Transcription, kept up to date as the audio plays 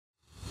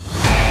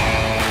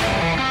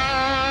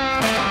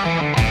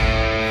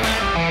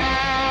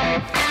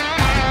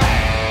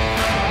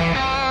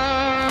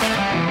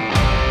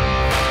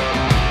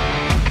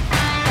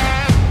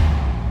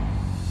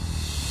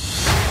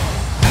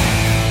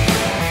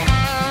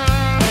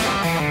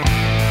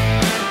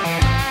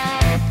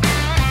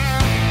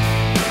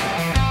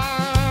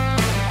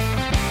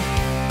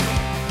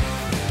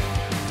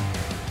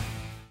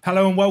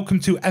Hello and welcome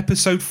to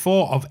episode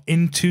 4 of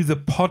Into the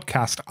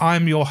Podcast.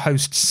 I'm your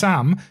host,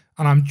 Sam,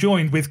 and I'm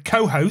joined with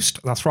co-host,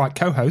 that's right,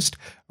 co-host,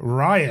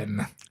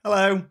 Ryan.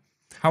 Hello.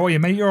 How are you,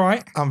 mate? You all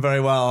right? I'm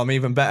very well. I'm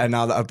even better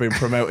now that I've been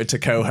promoted to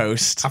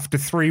co-host. After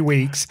 3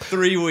 weeks.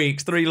 3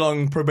 weeks, 3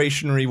 long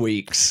probationary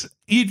weeks.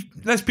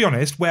 Let's be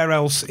honest, where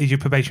else is your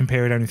probation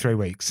period only 3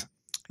 weeks?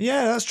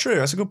 Yeah, that's true.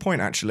 That's a good point,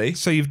 actually.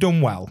 So you've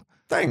done well.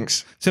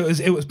 Thanks. So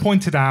it was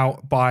pointed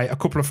out by a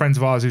couple of friends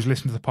of ours who's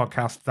listened to the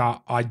podcast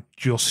that I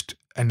just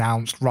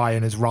announced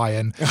Ryan as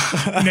Ryan.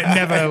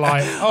 Never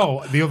like,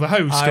 oh, the other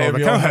host I or am the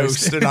your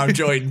co-host. host and I'm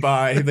joined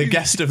by the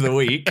guest of the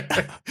week.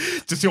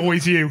 Just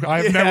always you.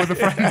 I have no other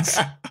friends.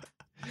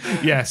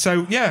 Yeah,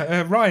 so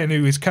Ryan,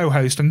 who is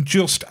co-host and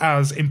just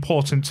as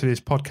important to this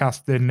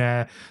podcast than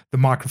the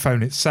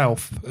microphone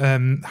itself.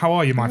 How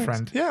are you, my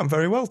friend? Yeah, I'm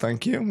very well,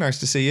 thank you. Nice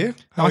to see you.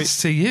 Nice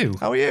to see you.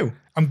 How are you?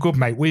 I'm good,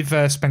 mate. We've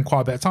spent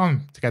quite a bit of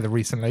time together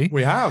recently.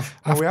 We have.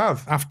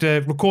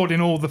 After recording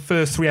all the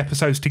first 3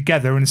 episodes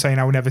together and saying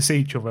how we never see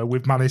each other,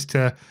 we've managed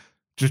to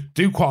just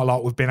do quite a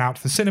lot. We've been out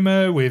to the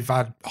cinema, we've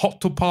had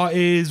hot tub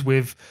parties,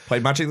 we've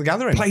Played Magic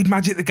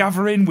the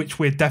Gathering. which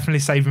we're definitely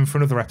saving for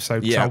another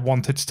episode because Yeah. I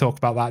wanted to talk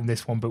about that in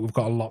this one, but we've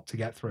got a lot to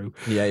get through.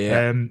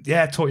 Yeah.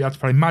 Taught you how to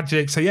play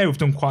Magic. So yeah, we've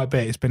done quite a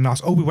bit. It's been nice.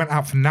 Oh, we went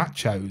out for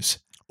nachos.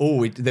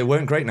 Oh, they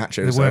weren't great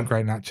nachos. They weren't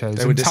great nachos.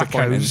 They were And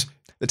disappointing. tacos,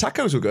 The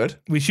tacos were good.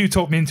 which you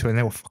talked me into, and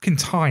they were fucking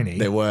tiny.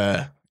 They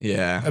were,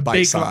 yeah, a bite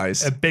big,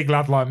 size. a big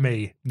lad like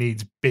me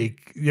needs big.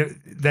 You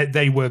know,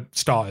 they were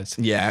starters.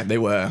 Yeah, they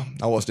were.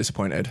 I was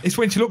disappointed. It's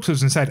when she looked at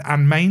us and said,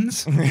 "And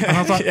mains," and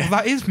I was like, Yeah. well,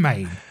 "That is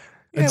main."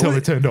 Yeah, Until well,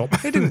 they turned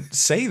up. They didn't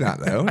say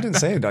that though. They didn't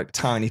say like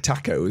tiny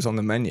tacos on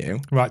the menu.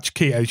 Right,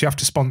 Chiquitos, you have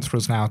to sponsor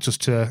us now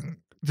just to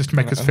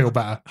make us feel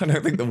better. I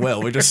don't think they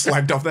will. We just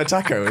slagged off their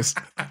tacos.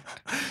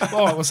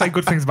 Oh, we'll say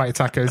good things about your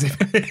tacos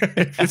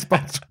if you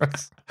sponsor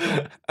us.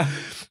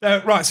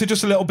 Right, so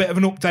just a little bit of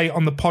an update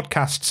on the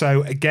podcast.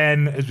 So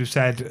again, as we've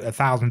said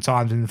 1,000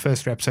 times in the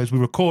first 3 episodes, we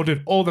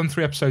recorded all them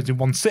 3 episodes in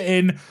one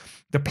sitting.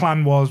 The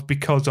plan was,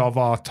 because of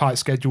our tight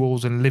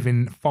schedules and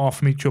living far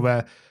from each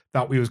other,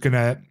 that we was going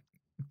to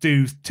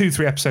do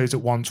 2-3 episodes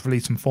at once,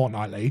 release them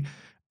fortnightly.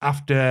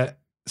 After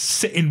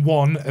sitting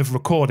one of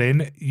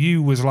recording,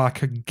 you was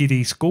like a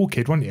giddy school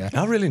kid, weren't you?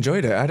 I really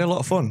enjoyed it. I had a lot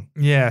of fun.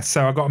 Yeah,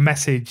 so I got a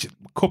message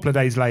a couple of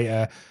days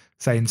later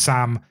saying,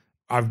 Sam,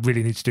 I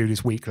really need to do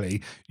this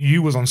weekly.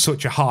 You was on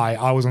such a high,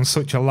 I was on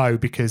such a low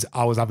because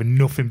I was having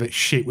nothing but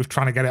shit with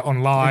trying to get it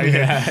online.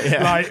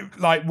 Yeah.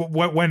 Like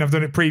when I've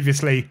done it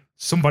previously,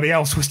 somebody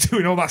else was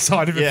doing all that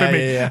side of it for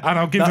me. Yeah. And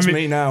I'll give That's him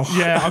me now.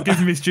 Yeah, I'll give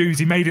him his dues.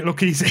 He made it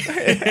look easy.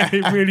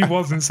 It really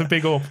wasn't, so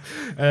big up.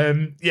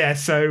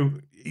 So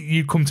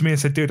you come to me and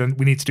said, dude,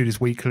 we need to do this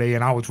weekly,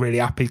 and I was really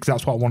happy because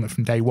that's what I wanted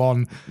from day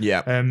one.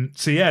 Yeah.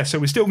 So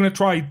we're still going to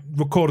try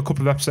record a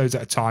couple of episodes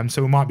at a time,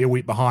 so we might be a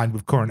week behind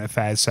with current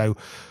affairs, so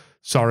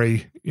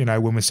sorry,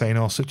 when we're saying,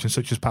 oh, such and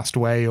such has passed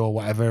away or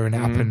whatever, and it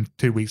happened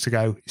 2 weeks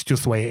ago. It's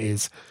just the way it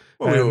is.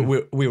 Well,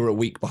 we were a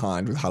week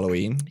behind with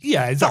Halloween.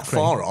 Yeah, exactly.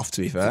 Not far off,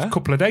 to be fair. A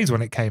couple of days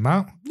when it came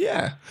out.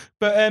 Yeah.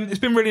 But it's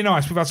been really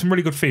nice. We've had some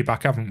really good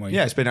feedback, haven't we?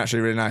 Yeah, it's been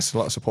actually really nice. A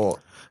lot of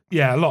support.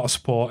 Yeah, a lot of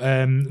support.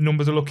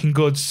 Numbers are looking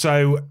good.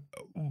 So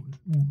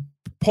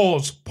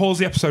pause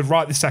the episode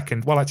right this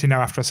second. Well, actually, no,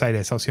 after I say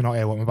this, else you're not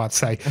hear what I'm about to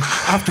say.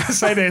 After I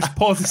say this,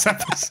 pause this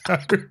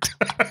episode.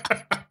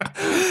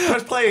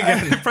 Press play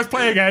again. Press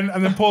play again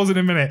and then pause in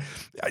a minute.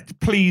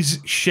 Please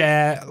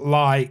share,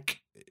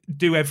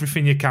 do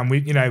everything you can.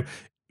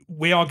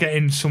 We are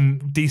getting some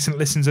decent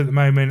listens at the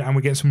moment, and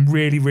we're getting some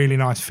really, really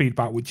nice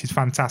feedback, which is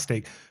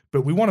fantastic.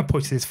 But we want to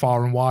push this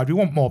far and wide. We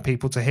want more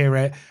people to hear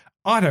it.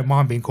 I don't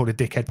mind being called a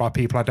dickhead by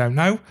people I don't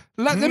know.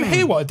 Let them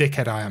hear what a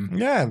dickhead I am.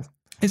 Yeah.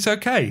 It's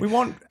okay. We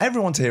want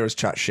everyone to hear us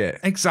chat shit.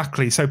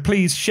 Exactly. So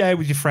please share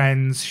with your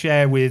friends,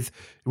 share with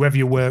whoever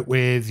you work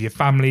with, your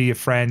family, your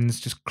friends.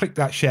 Just click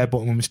that share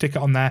button when we stick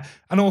it on there.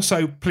 And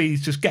also,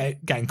 please just get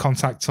in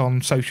contact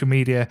on social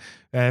media.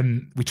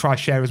 We try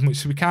share as much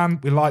as we can.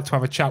 We like to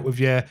have a chat with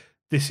you.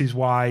 This is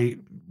why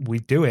we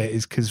do it,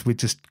 is because we're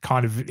just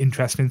kind of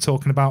interested in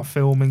talking about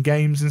film and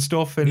games and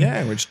stuff. And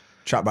yeah, we just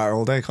chat about it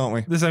all day, can't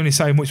we? There's only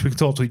so much we can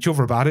talk to each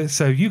other about it.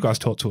 So you guys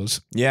talk to us.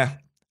 Yeah.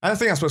 And I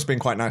think that's what's been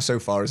quite nice so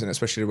far, isn't it?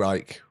 Especially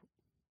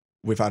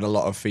we've had a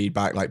lot of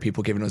feedback, like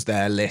people giving us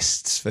their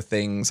lists for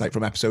things, like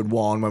from episode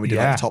 1 when we did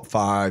the top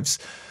 5s.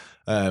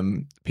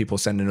 People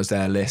sending us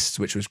their lists,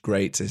 which was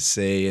great to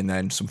see, and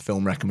then some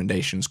film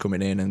recommendations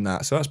coming in and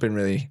that. So that's been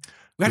really.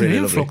 We had an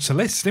influx of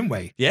lists, didn't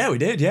we? Yeah, we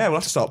did. Yeah, we'll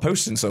have to start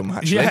posting some,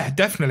 actually. Yeah,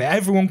 definitely.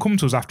 Everyone come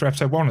to us after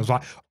episode 1 and was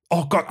like,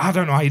 oh, God, I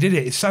don't know how you did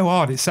it. It's so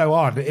hard.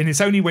 And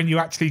it's only when you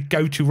actually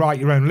go to write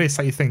your own list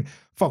that you think,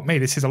 fuck me,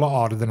 this is a lot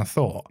harder than I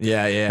thought.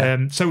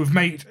 Yeah. So we've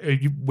made,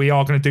 we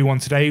are going to do one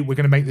today. We're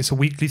going to make this a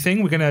weekly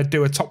thing. We're going to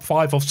do a top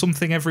 5 of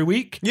something every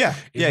week. Yeah.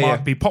 It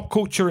might be pop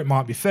culture. It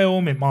might be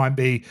film. It might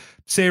be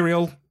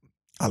cereal.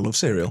 I love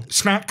cereal.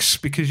 Snacks,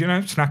 because,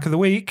 snack of the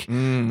week. So,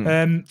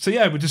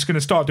 we're just going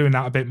to start doing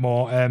that a bit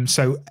more.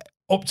 So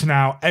up to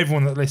now,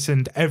 everyone that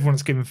listened, everyone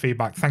that's given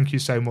feedback, thank you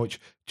so much.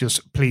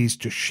 Please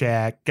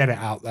share, get it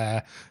out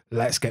there.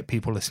 Let's get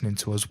people listening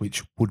to us,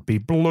 which would be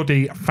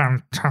bloody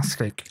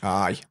fantastic.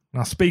 Aye.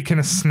 Now, speaking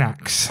of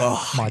snacks,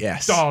 my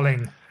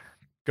darling.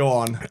 Go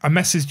on. I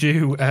messaged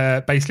you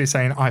basically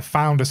saying I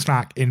found a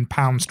snack in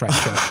Pound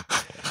Stretcher,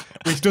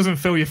 which doesn't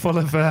fill you full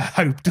of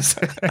hope, does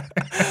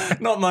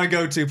it? Not my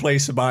go-to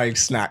place for buying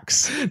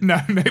snacks.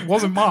 No, it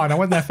wasn't mine. I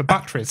went there for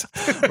batteries.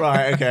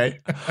 Right, okay.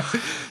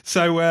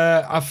 So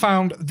I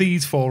found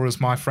these for us,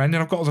 my friend,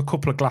 and I've got us a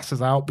couple of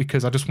glasses out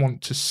because I just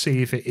want to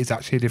see if it is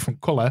actually a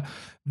different colour.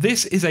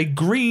 This is a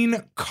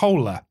green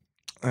cola.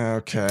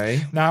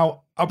 Okay.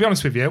 Now, I'll be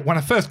honest with you, when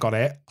I first got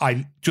it,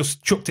 I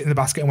just chucked it in the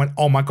basket and went,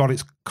 oh my God,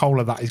 it's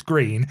cola that is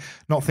green.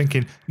 Not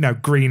thinking, no,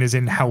 green is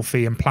in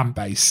healthy and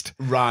plant-based.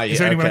 Right,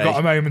 It's only when I got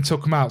them home and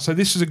took them out. So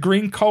this is a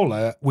green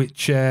cola,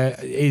 which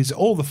is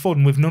all the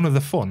fun with none of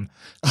the fun.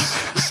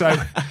 So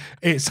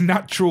it's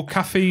natural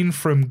caffeine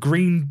from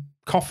green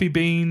coffee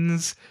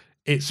beans.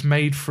 It's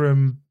made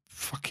from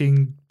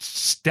fucking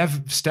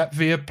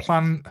stevia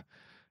plant.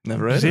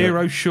 Never heard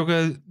Zero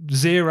sugar,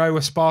 zero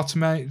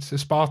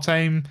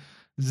aspartame,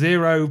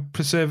 zero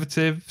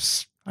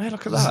preservatives. Hey,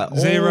 look at that.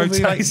 Zero All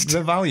taste.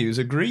 The values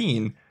are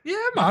green. Yeah,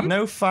 man.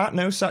 No fat,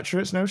 no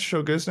saturates, no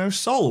sugars, no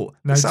salt.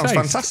 No Sounds taste.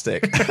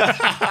 fantastic.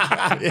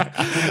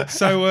 Yeah.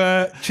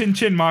 So, chin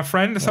chin, my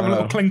friend. Let's have a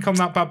little clink on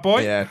that bad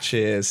boy. Yeah,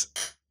 cheers.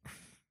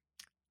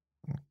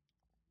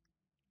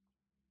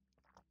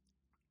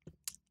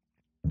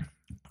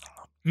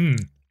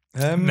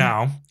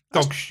 Now,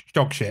 dog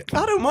shit.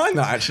 I don't mind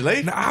that,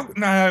 actually. No,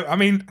 I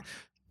mean,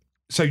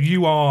 so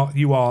you are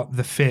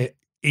the fit,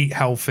 eat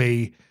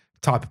healthy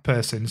type of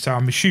person. So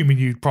I'm assuming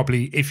you'd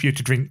probably, if you're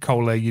to drink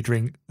cola, you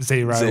drink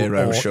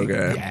zero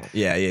sugar.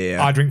 Yeah.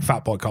 I drink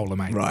Fat Boy Cola,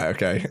 mate. Right,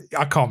 okay.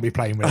 I can't be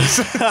playing with this.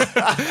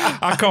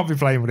 I can't be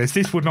playing with this.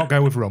 This would not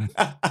go with rum.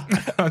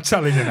 I'm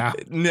telling you now.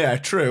 Yeah,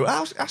 true.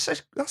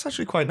 That's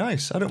actually quite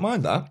nice. I don't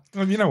mind that.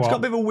 Well, you know what? It's got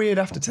a bit of a weird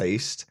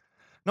aftertaste.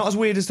 Not as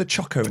weird as the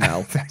Choco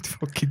now.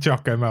 Fucking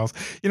Choco Mel's.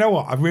 You know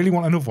what? I really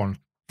want another one.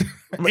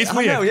 It's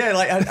weird. I know, yeah.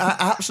 Like I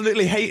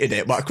absolutely hated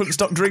it, but I couldn't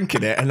stop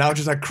drinking it, and now I've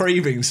just had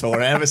cravings for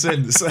it ever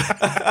since.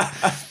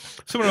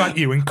 Someone like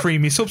you and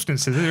creamy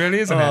substances, it really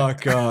isn't it? Oh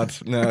God,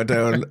 no,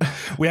 don't.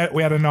 We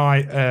had a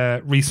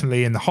night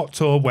recently in the hot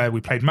tub where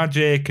we played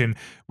Magic, and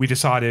we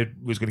decided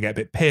we was going to get a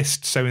bit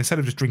pissed. So instead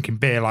of just drinking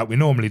beer like we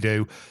normally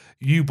do,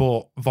 you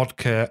bought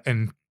vodka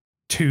and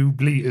 2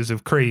 litres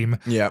of cream.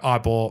 Yeah, I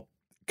bought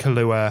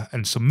Kahlua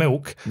and some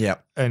milk. Yeah,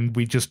 and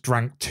we just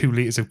drank 2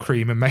 litres of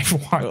cream and made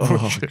white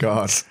Russians. Oh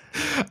God,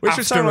 which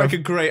would sound like a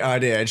great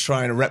idea.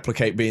 Trying to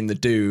replicate being the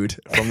dude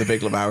from The Big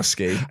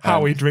Lebowski.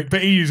 How he drink,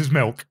 but he uses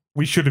milk.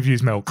 We should have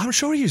used milk. I'm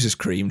sure he uses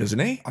cream, doesn't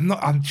he?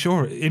 I'm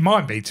sure it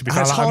might be. To be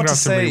fair, it's hard to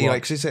say.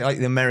 Like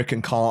the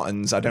American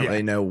cartons. I don't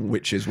really know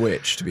which is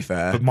which. To be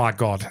fair, but my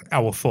God,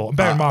 our thought.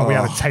 Bear in mind, we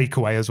had a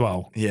takeaway as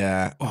well.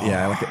 Yeah,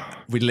 yeah.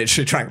 We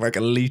literally drank like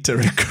a litre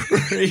of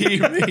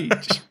cream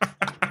each.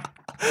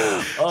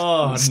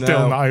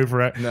 Still not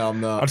over it. No,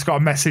 I'm not. I just got a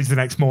message the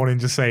next morning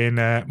just saying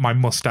my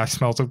mustache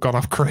smells of gone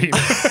off cream.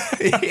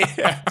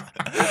 Yeah.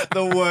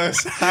 The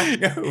worst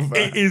hangover.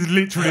 It is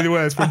literally the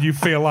worst when you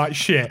feel like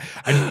shit,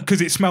 and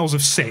because it smells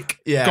of sick.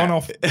 Yeah. Gone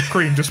off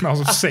cream just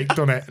smells of sick,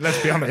 doesn't it?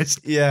 Let's be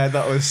honest. Yeah,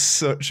 that was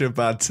such a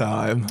bad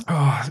time.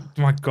 Oh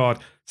my God.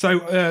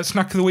 So,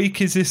 snack of the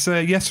week, is this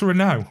a yes or a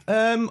no?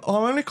 I'm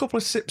only a couple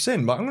of sips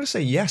in, but I'm going to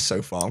say yes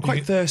so far. I'm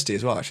quite thirsty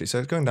as well, actually, so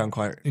it's going down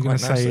quite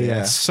nicely. Say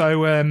yes.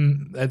 So,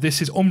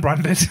 this is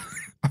unbranded.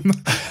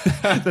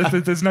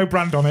 There's no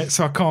brand on it,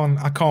 so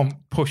I can't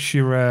push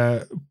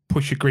your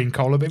green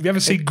cola. But if you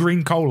ever see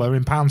green cola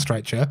in Pound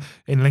Stretcher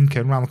in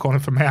Lincoln, around the corner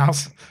from my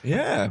house,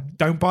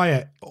 don't buy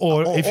it.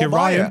 Or if you're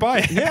Ryan, buy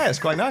it. Yeah, it's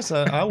quite nice.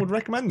 I would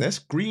recommend this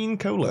green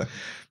cola.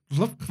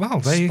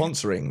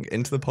 Sponsoring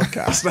into the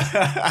podcast.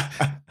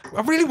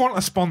 I really want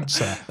a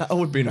sponsor. That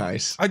would be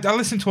nice. I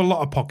listen to a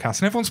lot of podcasts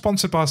and everyone's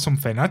sponsored by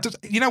something.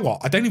 You know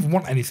what? I don't even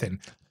want anything.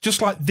 Just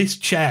like this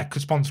chair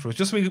could sponsor us.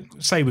 Just so we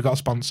say we got a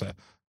sponsor.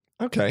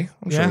 Okay.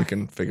 I'm sure we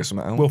can figure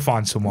something out. We'll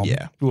find someone.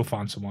 Yeah. We'll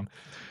find someone.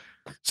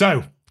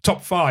 So,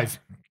 top 5.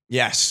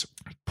 Yes.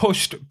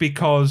 Pushed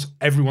because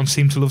everyone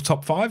seemed to love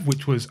top 5,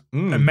 which was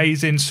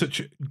amazing.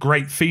 Such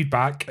great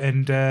feedback.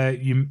 And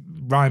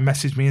Ryan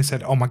messaged me and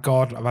said, oh my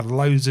God, I've had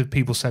loads of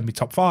people send me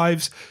top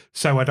 5s.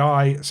 So had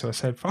I. So I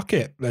said, fuck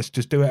it. Let's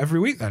just do it every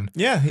week then.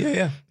 Yeah.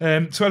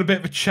 So I had a bit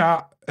of a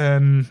chat.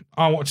 I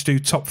wanted to do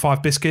top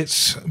 5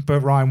 biscuits,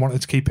 but Ryan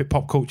wanted to keep it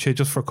pop culture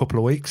just for a couple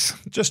of weeks.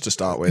 Just to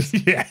start with.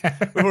 Yeah.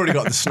 We've already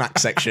got the snack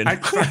section.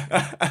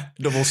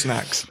 Double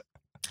snacks.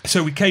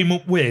 So we came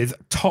up with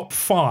top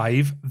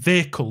 5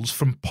 vehicles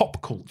from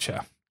pop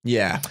culture.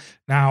 Yeah.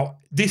 Now,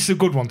 this is a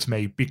good one to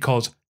me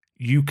because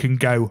you can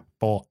go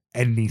for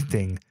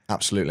anything.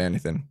 Absolutely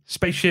anything.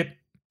 Spaceship,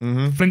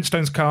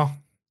 Flintstones car,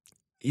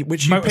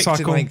 which you picked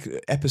in like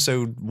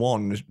episode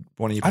 1,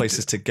 one of your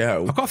places to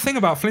go. I've got a thing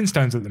about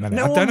Flintstones at the minute.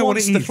 No I don't know what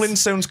it is. the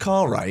Flintstones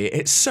car, right?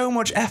 It's so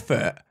much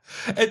effort.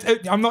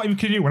 I'm not even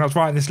kidding you. When I was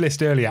writing this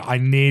list earlier, I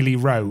nearly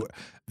wrote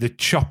the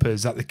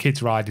choppers that the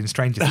kids ride in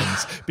Stranger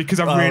Things because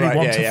I really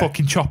want a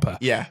fucking chopper.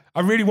 Yeah.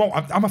 I really want.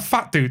 I'm a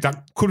fat dude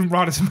that couldn't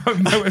ride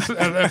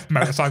a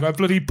motorcycle, a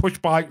bloody push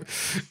bike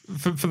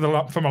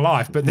for my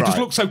life, but they just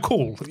look so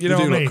cool. You know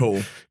what I mean? Look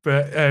cool.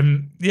 But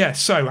yeah.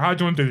 So how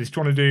do you want to do this? Do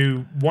you want to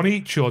do one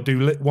each or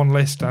do one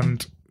list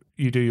and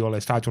you do your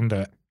list? How do you want to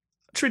do it?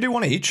 Should we do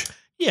one each?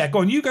 Yeah, go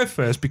on. You go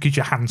first because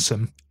you're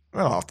handsome.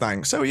 Oh,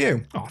 thanks. So are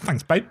you. Oh,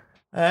 thanks, babe.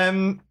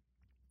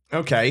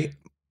 Okay.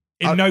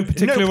 In no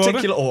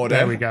particular order.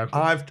 There we go.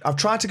 I've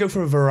tried to go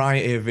for a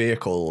variety of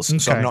vehicles,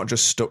 so I'm not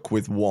just stuck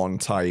with one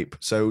type.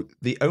 So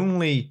the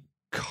only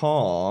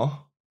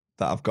car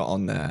that I've got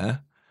on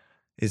there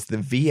is the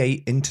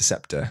V8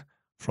 Interceptor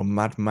from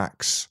Mad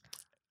Max.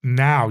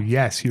 Now,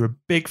 yes, you're a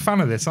big fan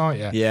of this, aren't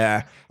you?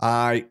 Yeah,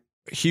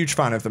 huge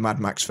fan of the Mad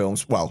Max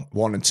films. Well,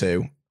 1 and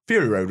 2.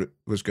 Fury Road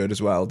was good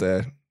as well.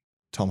 The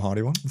Tom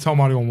Hardy one. The Tom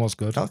Hardy one was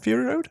good. Is that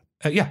Fury Road?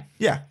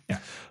 Yeah.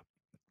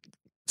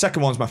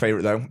 Second one's my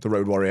favourite though, the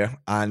Road Warrior,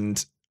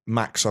 and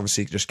Max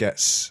obviously just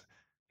gets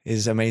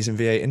his amazing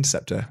V8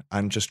 Interceptor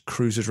and just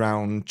cruises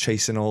around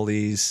chasing all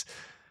these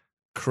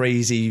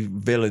crazy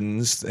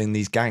villains in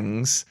these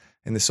gangs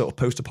in this sort of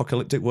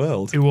post-apocalyptic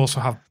world. Who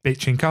also have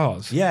bitching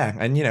cars. Yeah,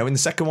 and in the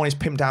second one he's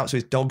pimped out so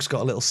his dog's got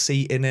a little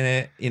seat in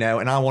it, and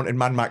I wanted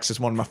Mad Max as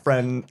one of my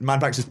friends,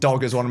 Mad Max's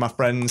dog as one of my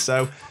friends,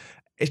 so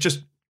it's just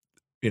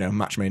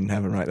match made in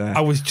heaven right there. I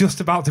was just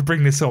about to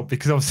bring this up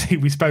because obviously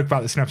we spoke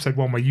about this in episode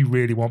 1 where you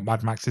really want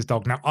Mad Max's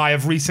dog. Now, I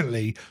have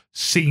recently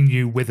seen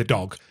you with a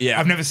dog. Yeah.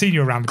 I've never seen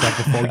you around a dog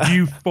before.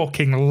 You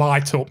fucking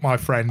light up, my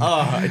friend.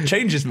 Oh, it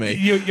changes me.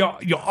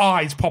 Your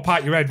eyes pop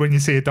out your head when you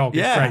see a dog.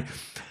 Yeah. It's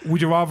great.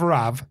 Would you rather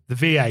have the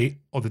V8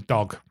 or the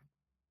dog?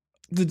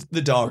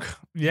 The dog.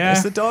 Yeah.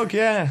 It's the dog,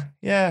 yeah.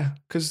 Yeah,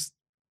 because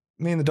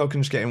me and the dog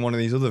can just get in one of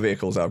these other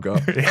vehicles I've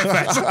got.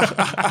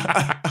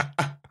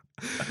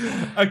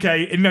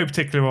 Okay, in no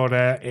particular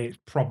order, it's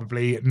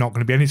probably not going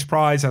to be any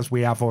surprise, as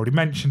we have already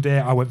mentioned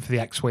it. I went for the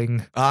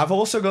X-Wing. I've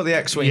also got the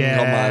X-Wing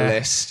on my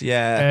list,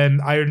 yeah.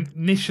 I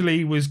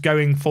initially was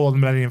going for the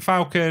Millennium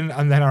Falcon,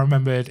 and then I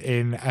remembered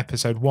in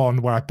episode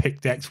 1 where I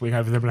picked the X-Wing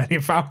over the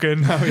Millennium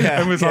Falcon. Oh,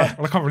 yeah. And was like,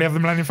 well, I can't really have the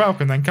Millennium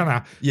Falcon then, can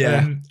I?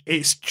 Yeah.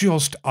 It's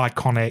just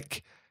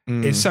iconic.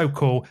 It's so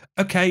cool.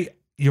 Okay,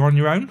 you're on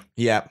your own.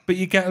 Yeah. But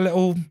you get a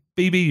little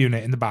BB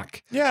unit in the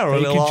back. Yeah, or a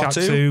little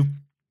R2.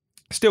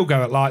 Still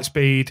go at light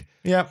speed.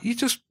 Yeah. You're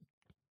just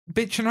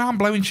bitching around,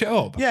 blowing shit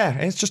up. Yeah,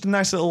 it's just a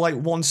nice little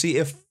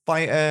one-seater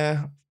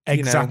fighter.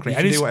 Exactly. You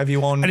can do whatever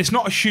you want. And it's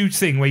not a huge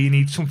thing where you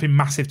need something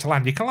massive to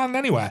land. You can land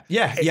anywhere.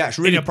 Yeah, it's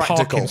really in a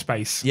practical. parking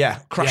space. Yeah,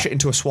 crash it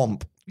into a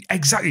swamp.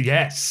 Exactly,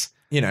 yes.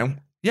 Yeah.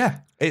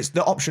 It's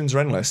the options are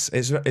endless.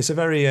 It's a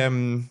very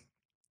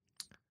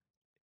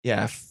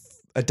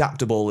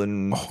adaptable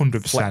and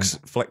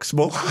 100%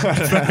 flexible.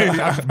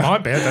 Might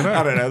be,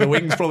 I don't know. The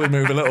wings probably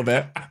move a little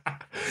bit.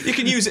 You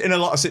can use it in a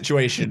lot of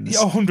situations.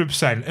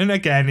 100%. And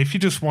again, if you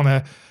just want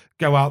to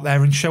go out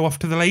there and show off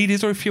to the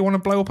ladies, or if you want to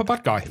blow up a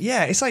bad guy.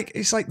 Yeah, it's like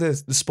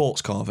the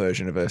sports car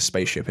version of a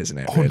spaceship, isn't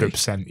it?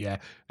 100%, yeah.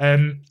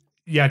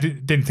 I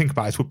didn't think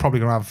about it. We're probably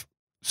going to have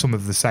some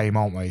of the same,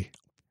 aren't we?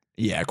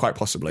 Yeah, quite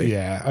possibly.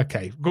 Yeah,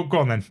 okay. Go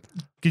on then.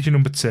 Give you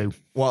number 2.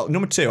 Well,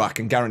 number 2, I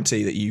can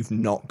guarantee that you've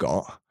not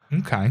got.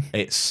 Okay.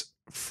 It's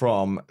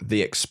from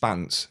The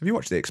Expanse. Have you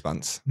watched The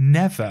Expanse?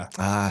 Never.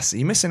 So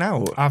you're missing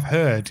out. I've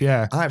heard,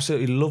 yeah. I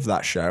absolutely love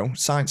that show.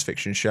 Science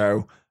fiction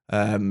show.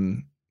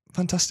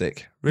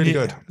 Fantastic. Really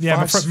good. Yeah,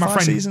 my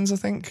five seasons, I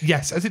think.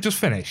 Yes. Has it just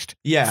finished?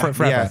 Yeah.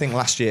 I think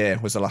last year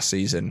was the last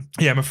season.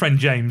 Yeah, my friend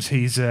James,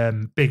 he's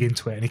big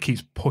into it and he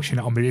keeps pushing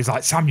it on me. He's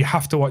like, Sam, you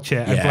have to watch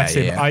it. And bless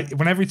him.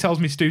 Whenever he tells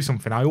me to do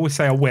something, I always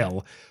say I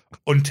will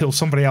until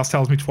somebody else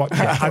tells me to watch it.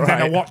 And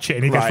then I watch it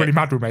and he gets really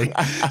mad with me.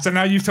 So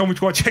now you've told me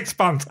to watch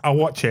Expanse, I'll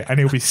watch it and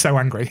he'll be so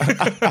angry.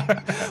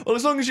 Well,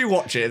 as long as you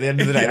watch it at the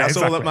end of the day, that's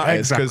all that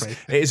matters. Because it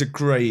is a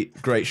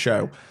great, great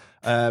show.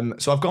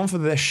 So I've gone for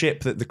the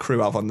ship that the crew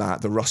have on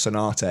that, the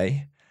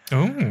Rocinante.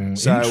 Oh,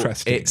 so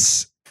interesting.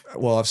 It's,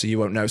 well, obviously you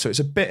won't know. So it's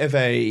a bit of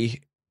a...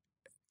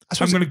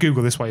 I'm going to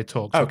Google this while you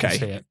talk. So I can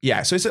see it.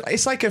 Yeah, so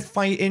it's like a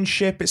fighting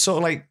ship. It's sort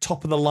of like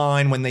top of the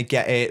line when they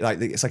get it.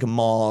 Like it's like a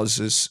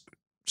Mars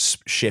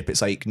ship.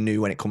 It's like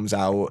new when it comes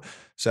out.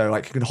 So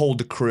like it can hold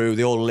the crew.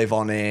 They all live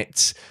on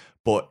it.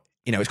 But,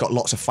 it's got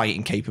lots of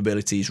fighting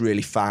capabilities,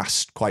 really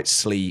fast, quite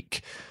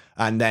sleek.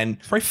 And then...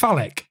 It's very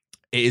phallic.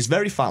 It is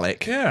very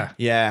phallic. Yeah.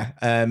 Yeah.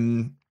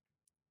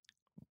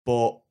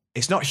 But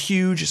it's not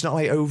huge. It's not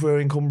like over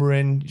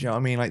encumbering. Do you know what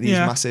I mean? Like these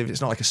massive,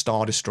 it's not like a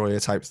Star Destroyer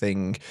type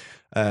thing.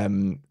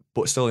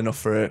 But still enough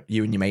for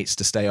you and your mates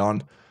to stay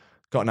on.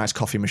 Got a nice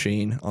coffee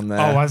machine on there.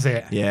 Oh, has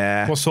it?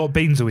 Yeah. What sort of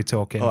beans are we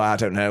talking? Oh, I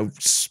don't know.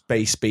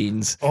 Space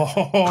beans.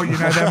 Oh,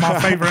 they're my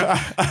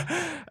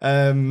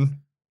favourite.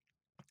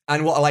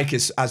 And what I like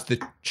is as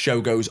the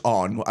show goes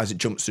on, as it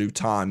jumps through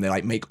time, they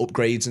like make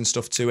upgrades and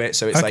stuff to it.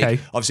 So it's like,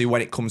 obviously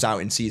when it comes out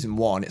in season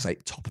 1, it's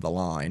like top of the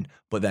line.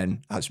 But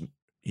then as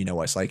you know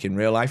what it's like in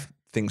real life,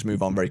 things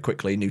move on very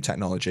quickly, new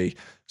technology.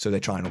 So they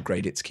try and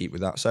upgrade it to keep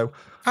with that. So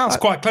that's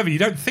quite clever. You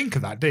don't think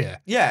of that, do you?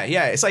 Yeah.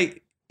 It's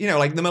like, you know,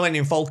 like the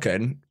Millennium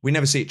Falcon, we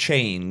never see it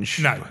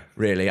change. No.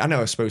 Really. I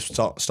know I suppose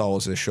Star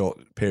Wars is a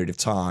short period of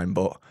time,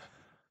 but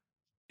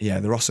yeah,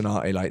 the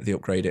Rocinante, like they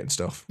upgrade it and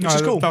stuff, which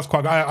is cool. That's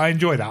quite. I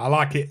enjoy that. I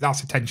like it.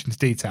 That's attention to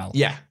detail.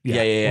 Yeah.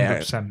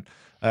 100%.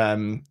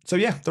 So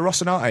yeah, the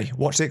Rocinante.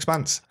 Watch The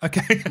Expanse.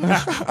 Okay.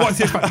 What's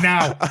this about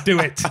now? Do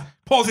it.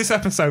 Pause this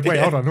episode. Wait,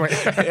 hold on. Wait.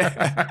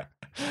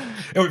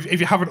 If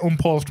you haven't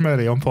unpaused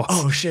Merly, unpause.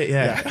 Oh shit,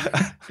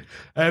 yeah.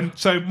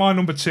 So my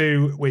number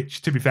 2,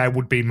 which to be fair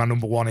would be my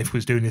number 1 if we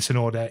was doing this in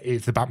order,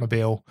 is the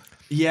Batmobile.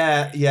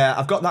 Yeah.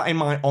 I've got that in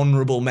my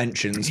honourable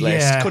mentions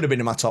list. Yeah. Could have been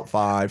in my top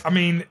 5. I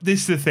mean,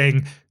 this is the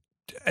thing.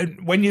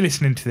 When you're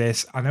listening to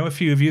this, I know a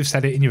few of you have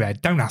said it in your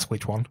head. Don't ask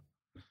which one.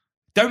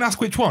 Don't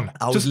ask which one.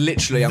 I was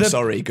literally, I'm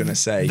sorry, going to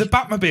say. The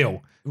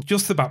Batmobile.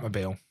 Just the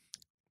Batmobile.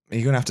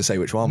 You're going to have to say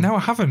which one. No, I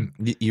haven't.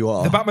 You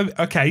are. The Batmobile.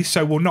 Okay,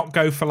 so we'll not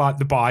go for like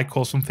the bike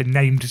or something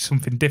named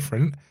something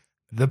different.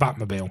 The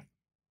Batmobile.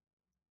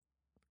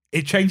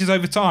 It changes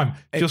over time,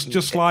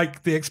 just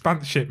like the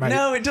Expanse ship, mate.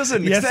 No, it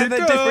doesn't. Yes, they're it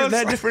does. different.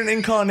 They're different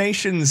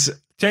incarnations.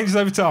 Changes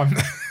over time.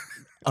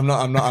 I'm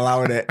not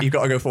allowing it. You've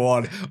got to go for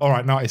one. All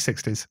right,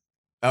 1960s.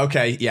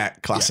 Okay, yeah,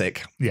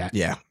 classic.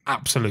 Yeah.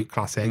 Absolute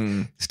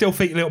classic. Still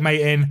fit your little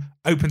mate in,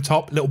 open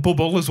top, little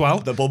bubble as well.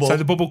 The bubble. So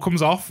the bubble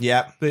comes off.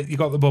 Yeah. You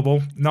got the bubble.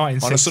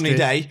 1960s. On a sunny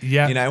day,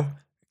 yeah. You know.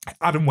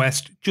 Adam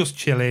West just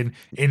chilling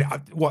in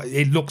what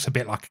it looks a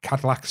bit like a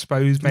Cadillac, I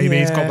suppose. Maybe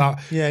he's got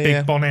that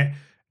big bonnet.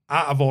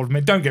 Out of all of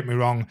it, don't get me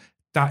wrong,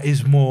 that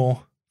is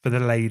more for the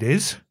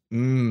ladies.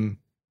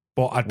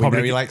 But I'd probably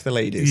know you like the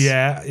ladies.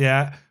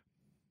 Yeah.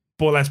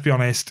 But let's be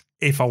honest,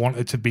 if I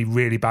wanted to be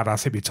really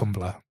badass, it'd be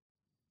Tumbler.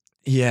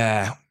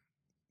 Yeah.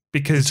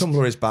 Because the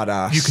Tumbler is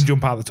badass. You can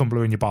jump out the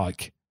Tumbler in your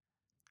bike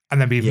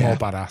and then be even more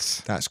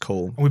badass. That's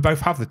cool. And we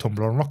both have the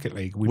Tumbler on Rocket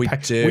League. We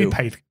do. We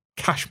paid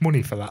cash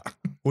money for that.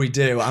 We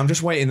do. I'm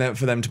just waiting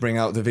for them to bring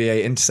out the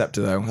V8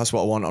 Interceptor, though. That's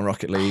what I want on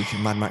Rocket League.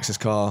 Mad Max's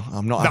car.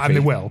 I'm not happy. And they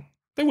will.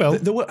 They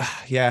will.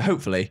 Yeah,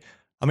 hopefully.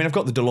 I mean, I've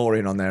got the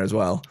DeLorean on there as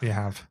well. You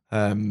have.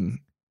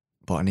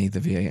 But I need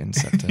the V8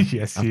 Interceptor.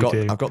 Yes, I've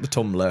got the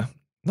Tumbler.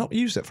 Not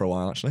used it for a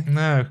while, actually.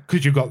 No,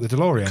 because you've got the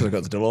DeLorean. Because I've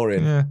got the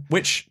DeLorean. Yeah.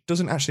 Which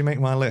doesn't actually make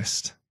my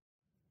list.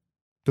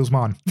 Does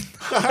mine.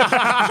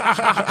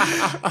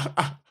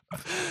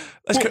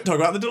 Let's talk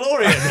about the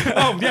DeLorean.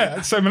 Oh,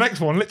 yeah. So my next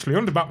one, literally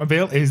under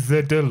Batmobile, is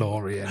the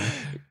DeLorean.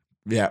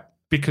 Yeah.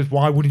 Because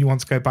why wouldn't you want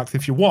to go back to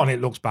if you want?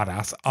 It looks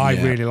badass.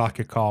 I really like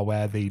a car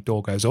where the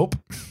door goes up.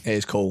 It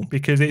is cool.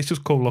 Because it's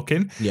just cool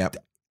looking. Yeah.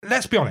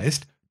 Let's be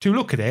honest. To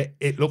look at it,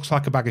 it looks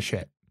like a bag of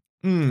shit.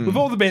 With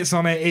all the bits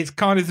on it, it's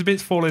kind of the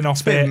bits falling off.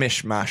 It's a bit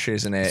mishmash,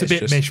 isn't it? It's a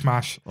bit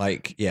mishmash.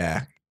 Like,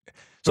 yeah.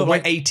 Sort of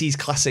like 80s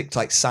classic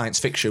like science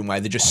fiction where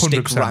they just 100%.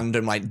 Stick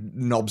random like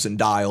knobs and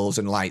dials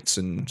and lights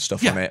and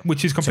stuff on it.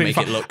 Which is completely to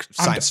make it look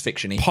science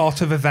fiction-y. Part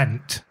of a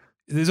vent.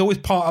 There's always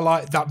part of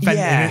like that vent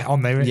in it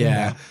on there.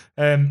 Yeah.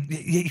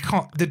 You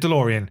can't. The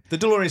DeLorean. The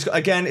DeLorean's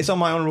again. It's on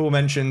my honourable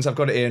mentions. I've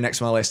got it here next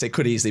to my list. It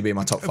could easily be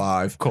my top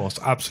 5. Of course,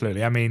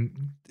 absolutely. I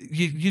mean,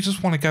 you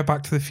just want to go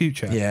back to the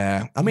future.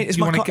 Yeah. I mean, it's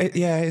my car.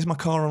 It's my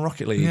car on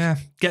Rocket League. Yeah.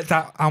 Get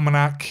that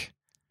almanac.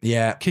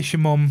 Yeah. Kiss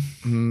your mum.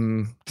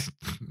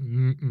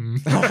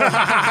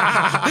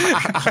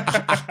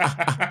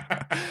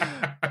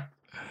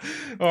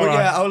 But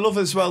yeah, I love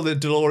as well the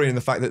DeLorean,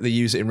 the fact that they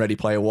use it in Ready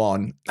Player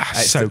One.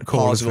 It's so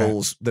cool.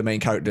 Parzival's the main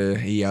character.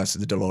 He has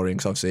the DeLorean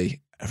because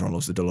obviously everyone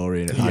loves the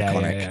DeLorean. It's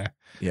iconic.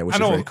 Yeah, which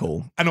is really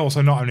cool. And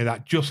also, not only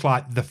that, just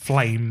like the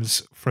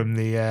flames from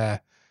the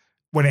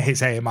when it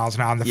hits 80 miles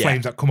an hour, and the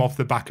flames that come off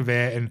the back of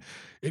it, and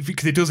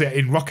because it does it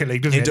in Rocket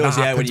League, doesn't it? It does,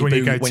 when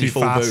you go too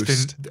fast,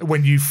 boost. And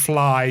when you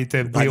fly,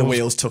 the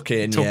wheels tuck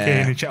in.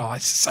 And oh,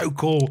 it's so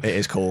cool. It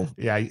is cool.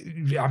 Yeah,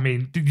 I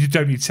mean, you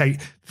don't need to say.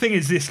 Thing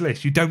is, this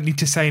list, you don't need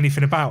to say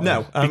anything about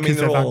them. No, because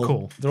they're that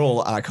cool. They're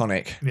all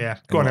iconic. Yeah,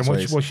 go on then.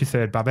 What's your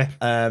third, Babby?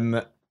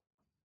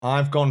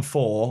 I've gone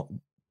for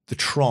the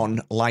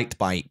Tron light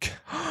bike.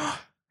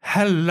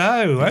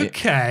 Hello.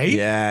 Okay.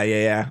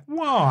 Yeah.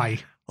 Why?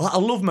 Well, I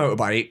love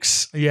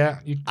motorbikes. Yeah,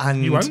 you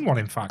own one,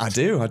 in fact. I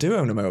do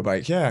own a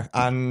motorbike, yeah.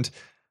 And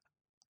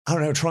I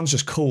don't know, Tron's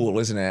just cool,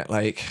 isn't it?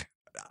 Like,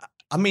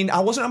 I mean, I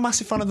wasn't a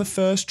massive fan of the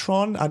first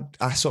Tron.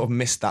 I sort of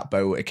missed that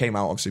boat. It came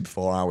out, obviously,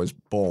 before I was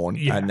born.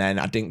 Yeah. And then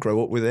I didn't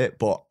grow up with it,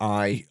 but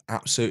I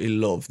absolutely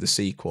love the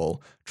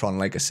sequel, Tron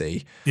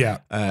Legacy. Yeah.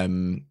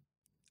 And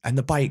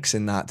the bikes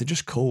in that, they're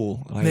just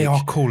cool. Like, they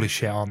are cool as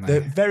shit, aren't they?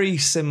 They're very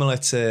similar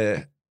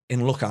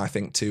in look, I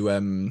think,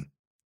 to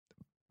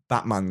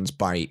Batman's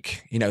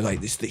bike, you know,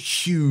 like the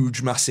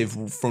huge,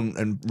 massive front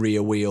and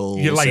rear wheels.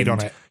 You're laid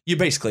on it. You're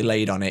basically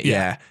laid on it,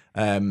 yeah.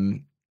 I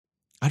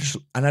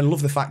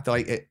love the fact that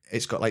like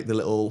it's got like the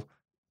little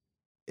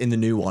in the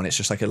new one. It's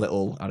just like a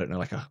little, I don't know,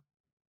 like a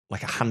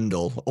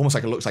handle, almost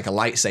like it looks like a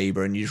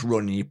lightsaber, and you just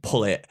run and you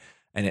pull it,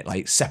 and it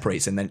like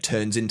separates and then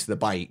turns into the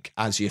bike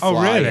as you're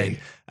flying, really?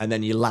 And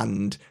then you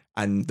land.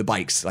 and the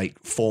bike's like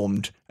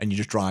formed and you're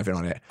just driving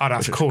on it. Oh,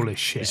 that's cool as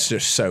shit. It's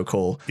just so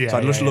cool. Yeah, so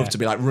I'd just love to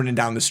be like running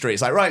down the street.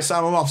 It's like, right,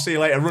 Sam, I'm off. See you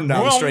later. Run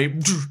down the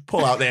street,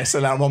 pull out this,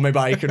 and then I'm on my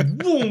bike and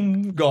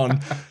boom, gone,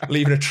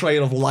 leaving a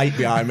trail of light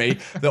behind me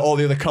that all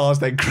the other cars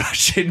then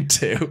crash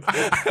into.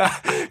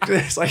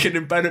 It's like an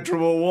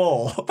impenetrable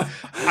wall.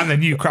 And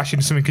then you crash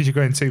into something because you're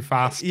going too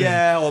fast.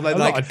 Yeah, or then a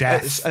lot of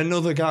deaths.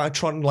 another guy, a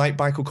Tron light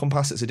bike will come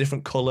past. It's a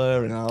different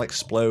color, and I'll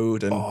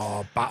explode. And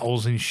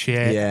Battles and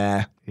shit.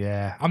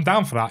 yeah, I'm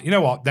down for that. You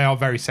know what? They are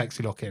very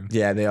sexy looking.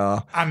 yeah, they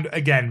are. And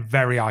again,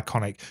 very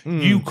iconic.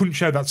 You couldn't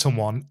show that to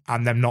someone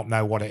and them not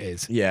know what it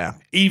is. Yeah,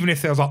 Even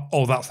if they was like,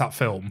 oh, that's that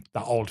film,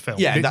 that old film.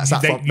 yeah, that's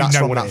from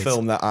that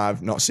film that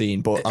I've not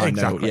seen, but I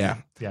know. Yeah,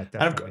 Yeah, and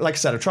definitely. like I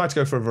said, I've tried to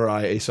go for a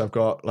variety. So I've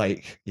got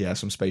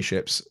some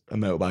spaceships, a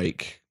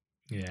motorbike,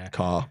 Yeah.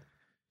 car.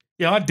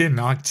 Yeah, I didn't.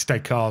 I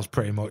stayed cars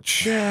pretty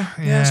much. Yeah,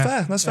 that's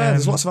fair. That's fair.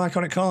 There's lots of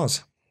iconic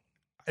cars.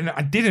 And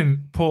I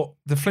didn't put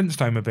the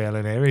Flintstone mobile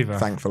in here either,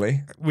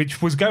 Thankfully,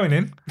 which was going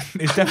in.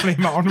 It's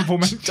definitely my honourable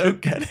mention.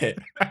 don't get it.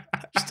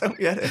 Just don't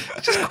get it.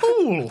 It's just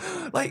cool.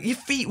 Like your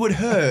feet would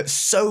hurt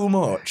so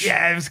much.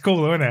 Yeah, it was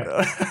cool, though, isn't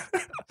it?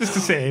 Just to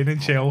sit in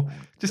and chill.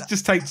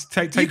 Just take.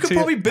 You could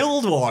probably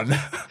build one.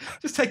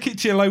 Just take it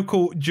to your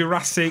local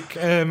Jurassic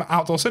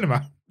outdoor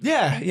cinema.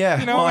 Yeah.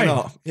 You know Why what I mean?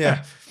 not?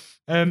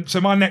 Yeah. So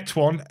my next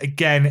one,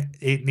 again,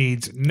 it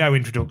needs no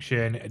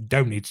introduction.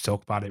 Don't need to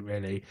talk about it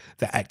really.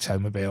 The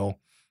Ectomobile,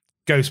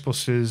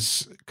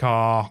 Ghostbusters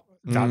car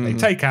that they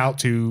take out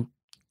to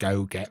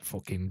go get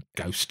fucking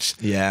ghosts.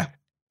 Yeah.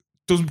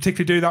 Doesn't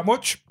particularly do that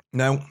much.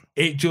 No.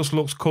 It just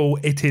looks cool.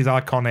 It is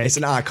iconic. It's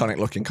an iconic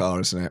looking car,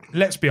 isn't it?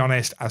 Let's be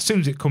honest. As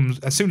soon as it come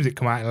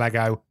out in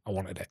Lego, I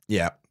wanted it.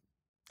 Yeah.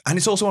 And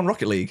it's also on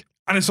Rocket League.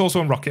 And it's also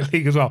on Rocket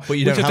League as well. But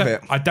you don't have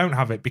it. I don't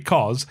have it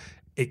because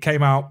it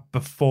came out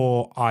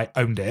before I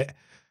owned it,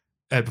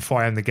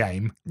 before I owned the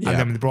game. Yeah. And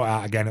then when they brought it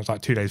out again, it was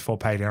like 2 days before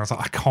payday. And I was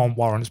like, I can't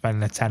warrant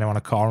spending a tenner on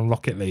a car on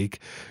Rocket League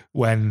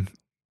when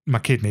my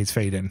kid needs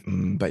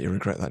feeding. Bet you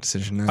regret that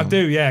decision now. I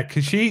do, yeah,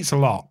 because she eats a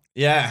lot.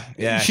 Yeah.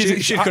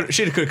 She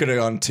could have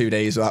gone 2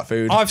 days without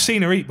food. I've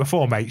seen her eat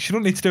before, mate. She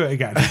doesn't need to do it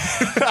again.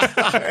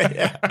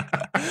 Yeah.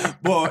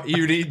 But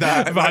you need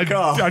that in my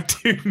car. I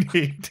do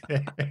need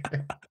it.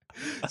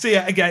 So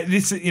yeah, again,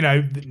 this,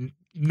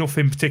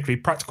 nothing particularly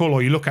practical,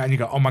 or you look at it and you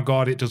go, oh my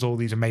God, it does all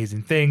these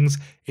amazing things.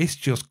 It's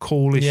just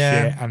cool as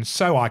shit and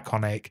so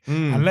iconic.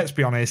 And let's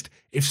be honest,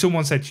 if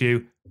someone said to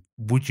you,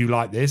 would you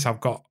like this? I've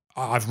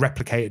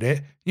replicated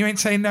it. You ain't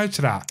saying no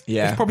to that.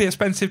 Yeah. It's probably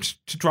expensive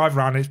to drive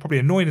around in. It's probably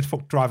annoying as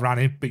fuck to drive around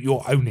in, but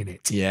you're owning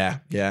it. Yeah.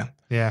 Yeah.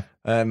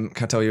 Can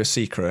I tell you a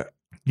secret?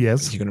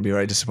 Yes. You're going to be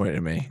very disappointed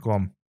in me. Go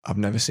on. I've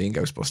never seen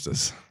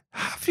Ghostbusters.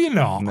 Have you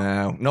not?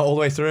 No, not all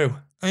the way through.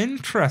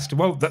 Interesting.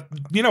 Well,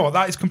 you know what?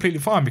 That is completely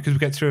fine because we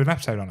get through an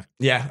episode on it.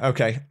 Yeah,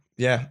 okay.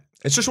 Yeah.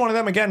 It's just one of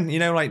them again,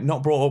 like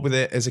not brought up with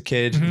it as a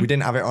kid. We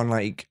didn't have it on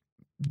like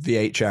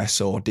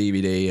VHS or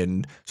DVD.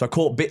 And so I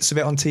caught bits of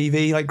it on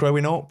TV like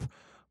growing up.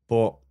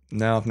 But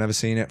no, I've never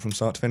seen it from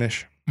start to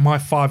finish. My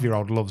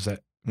 5-year-old loves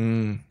it.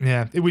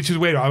 Yeah, which is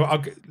weird.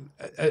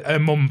 A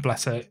mum,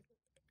 bless her,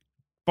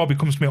 Bobby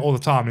comes to me all the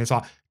time and it's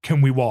like,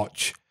 can we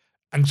watch?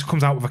 And she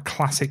comes out with a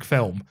classic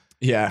film.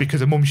 Yeah. Because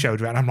her mum showed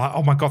her it, and I'm like,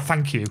 oh my God,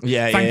 thank you.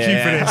 Yeah, thank you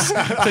yeah.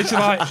 for this.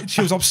 So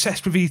she was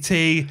obsessed with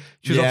E.T.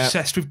 She was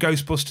obsessed with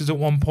Ghostbusters at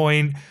one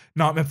point,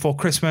 Nightmare Before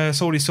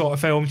Christmas, all these sort of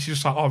films. She's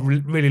just like, oh, I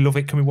really love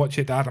it. Can we watch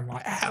it, Dad? I'm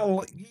like,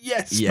 hell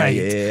yes,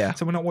 mate. Yeah.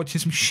 So we're not watching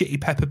some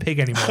shitty Peppa Pig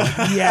anymore. Like,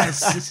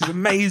 yes, this is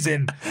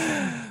amazing.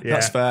 Yeah.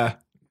 That's fair.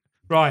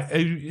 Right,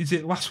 is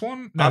it last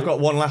one? No, I've got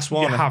one last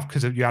one. You have,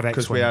 because you had X-Wing.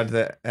 Because we had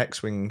the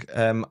X-Wing.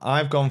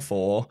 I've gone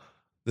for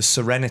the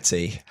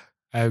Serenity.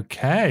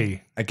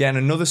 Okay. Again,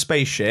 another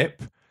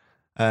spaceship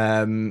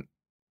from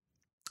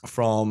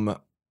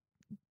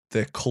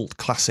the cult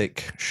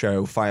classic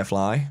show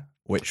Firefly,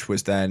 which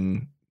was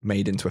then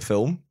made into a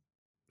film,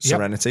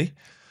 Serenity.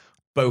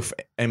 Both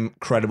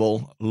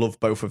incredible. Love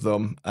both of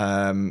them.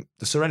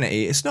 The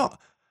Serenity, it's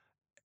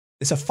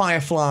a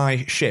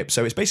Firefly ship,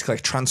 so it's basically a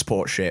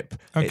transport ship.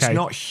 Okay. It's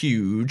not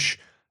huge.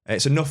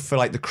 It's enough for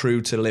like the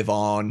crew to live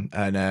on,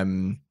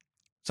 and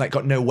it's like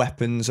got no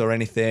weapons or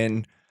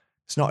anything.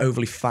 It's not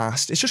overly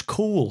fast. It's just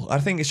cool. I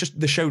think it's just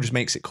the show just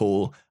makes it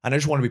cool, and I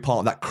just want to be part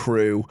of that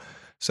crew.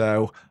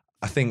 So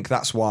I think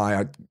that's why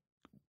I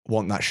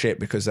want that ship,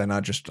 because then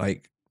I just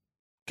like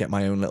get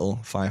my own little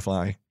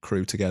Firefly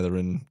crew together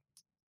and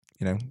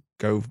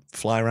go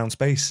fly around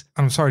space.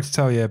 I'm sorry to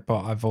tell you,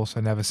 but I've also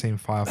never seen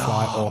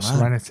Firefly or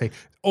Serenity.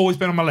 Always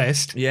been on my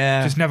list.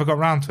 Yeah. Just never got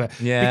around to it.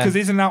 Yeah. Because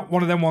isn't that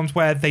one of them ones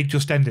where they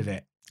just ended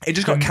it? It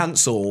just got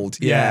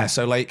cancelled. Yeah.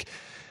 So like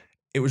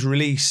it was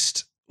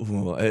released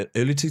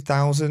early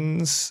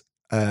 2000s.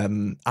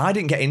 I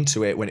didn't get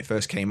into it when it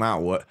first came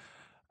out.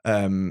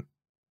 And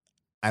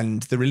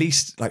they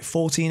released like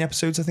 14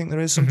 episodes, I think there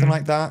is, something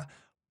like that.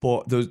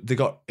 But it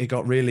got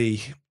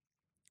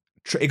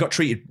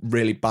treated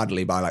really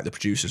badly by like the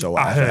producers or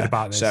whatever. I heard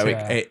about this. So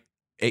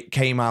it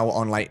came out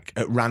on like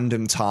at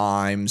random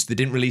times. They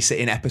didn't release it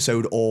in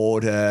episode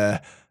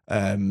order.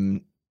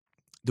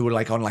 they were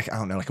like on like, I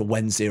don't know, like a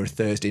Wednesday or a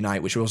Thursday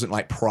night, which wasn't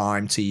like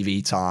prime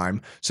TV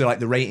time. So like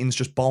the ratings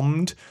just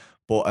bombed,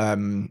 but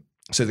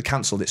so they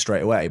cancelled it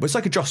straight away. But it's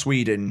like a Joss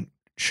Whedon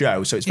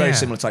show, so it's very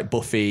similar to like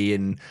Buffy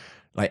and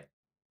like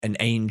an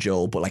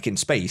Angel, but like in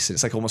space.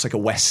 It's like almost like a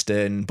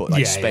Western, but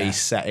like space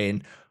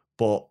setting,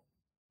 but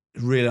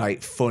really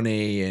like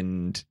funny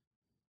and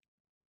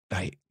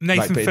like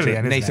Nathan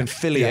Fillion. Nathan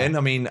Fillion.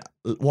 I mean,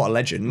 what a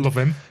legend. Love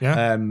him.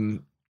 Yeah.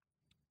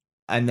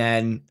 And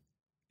then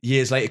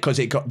years later, because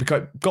it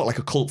got like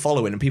a cult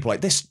following, and people were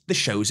like, this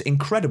show's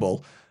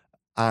incredible,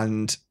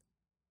 and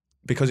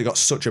because it got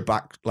such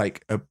a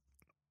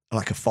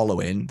a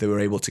following, they were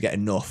able to get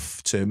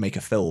enough to make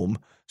a film.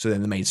 So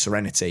then they made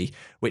Serenity,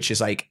 which is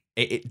like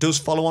it does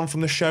follow on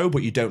from the show,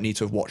 but you don't need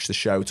to have watched the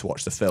show to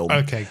watch the film.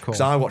 Okay, cool.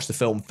 Because I watched the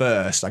film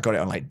first. I got it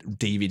on like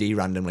DVD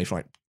randomly from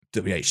like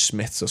W.H.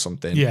 Smith's or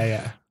something.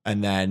 Yeah.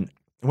 And then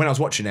when I was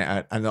watching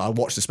it and I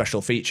watched the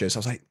special features, I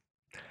was like,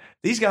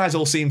 these guys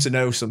all seem to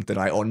know something,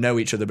 like, or know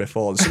each other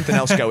before. There's something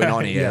else going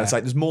on here. It's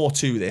like there's more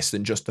to this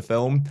than just the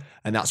film.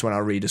 And that's when I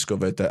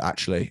rediscovered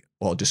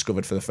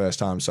discovered for the first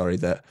time,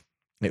 that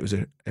it was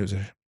a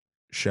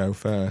show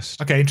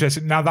first. Okay,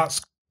 interesting. Now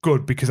that's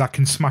good because I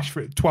can smash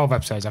through 12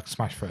 episodes. I can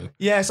smash through.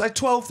 Yeah, it's like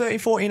 12, 13,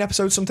 14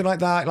 episodes, something like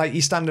that. Like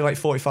you standard like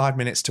 45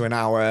 minutes to an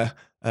hour.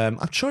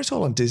 I'm sure it's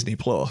all on Disney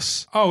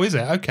Plus. Oh, is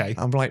it? Okay.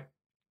 I'm like,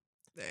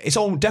 it's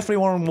all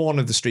definitely on one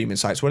of the streaming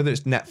sites, whether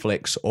it's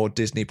Netflix or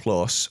Disney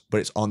Plus,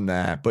 but it's on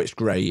there. But it's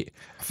great.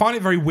 I find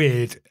it very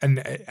weird, and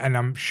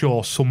I'm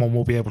sure someone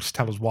will be able to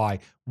tell us why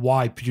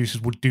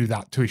producers would do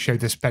that to a show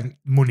they spent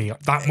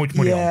that much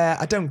money on. Yeah,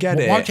 I don't get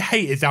it. Why would you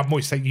hate it that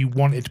much that you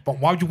wanted? But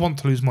why would you want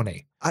to lose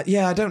money?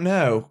 I don't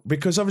know,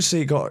 because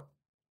obviously it got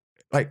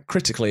like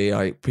critically,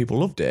 like people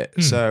loved it,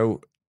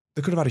 so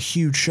they could have had a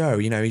huge show.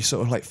 You know,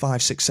 sort of like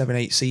 5, 6, 7,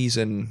 8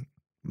 season.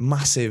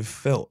 Massive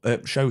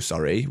show,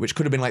 which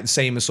could have been like the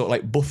same as sort of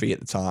like Buffy at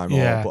the time.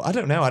 But I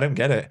don't know. I don't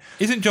get it.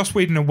 Isn't Joss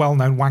Whedon a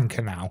well-known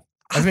wanker now?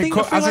 Hasn't it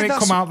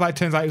come out that it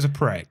turns out he was a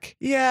prick?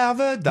 Yeah, I've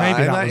heard that.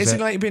 Maybe that is he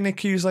like being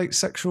accused like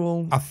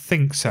sexual? I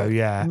think so.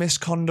 Yeah,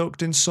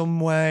 misconduct in some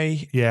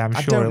way. Yeah, I'm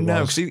sure. I don't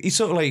know because he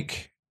sort of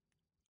like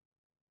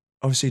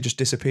obviously just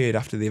disappeared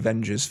after the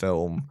Avengers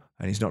film,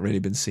 and he's not really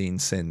been seen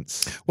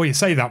since. Well, you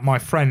say that. My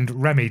friend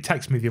Remy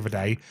texted me the other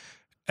day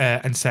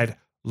and said,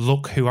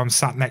 look who I'm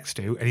sat next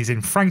to, and he's in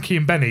Frankie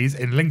and Benny's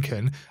in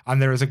Lincoln, and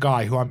there is a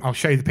guy who I'll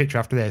show you the picture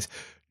after this.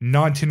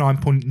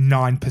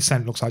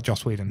 99.9% looks like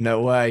Joss Whedon.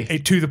 No way.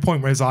 To the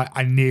point where it's like,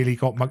 I nearly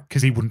got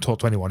because he wouldn't talk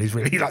to anyone. He's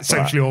really like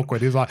socially awkward.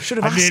 He was like,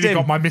 I nearly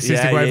got my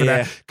missus to go over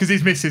there because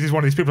his missus is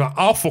one of these people like,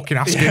 I'll fucking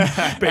ask him.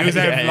 But it was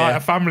like a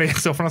family and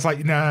stuff, and I was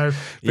like, no.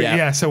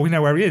 But so we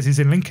know where he is. He's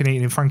in Lincoln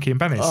eating in Frankie and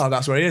Benny's. Oh,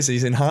 that's where he is.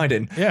 He's in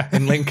hiding. Yeah.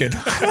 In Lincoln.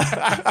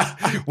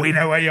 We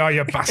know where you are,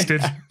 you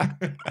bastard.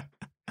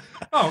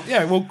 Oh,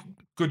 yeah, well,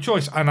 good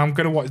choice. And I'm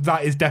going to watch.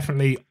 That is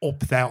definitely up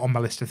there on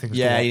my list of things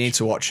to watch. You need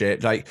to watch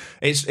it. Like,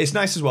 it's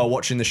nice as well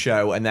watching the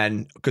show, and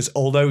then, because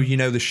although,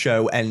 the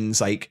show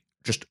ends like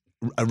just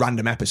a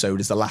random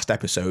episode is the last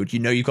episode,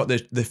 you've got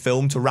the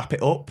film to wrap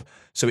it up,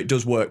 so it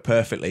does work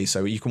perfectly.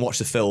 So you can watch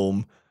the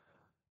film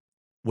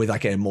with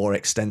like a more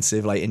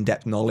extensive, like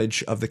in-depth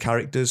knowledge of the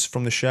characters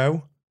from the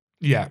show.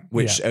 Yeah.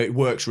 Which it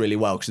works really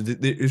well, because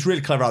it's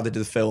really clever how they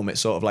did the film.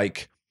 It's sort of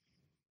like,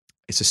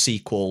 it's a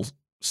sequel /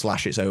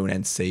 its own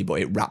entity, but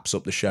it wraps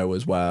up the show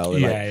as well.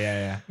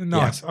 Yeah.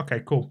 Nice. Yeah.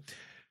 Okay, cool.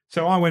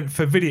 So I went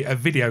for a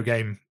video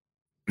game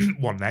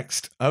one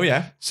next. Oh,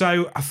 yeah.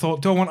 So I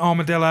thought, don't want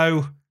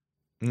Armadillo.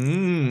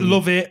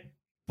 Love it,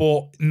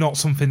 but not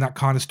something that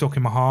kind of stuck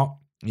in my heart.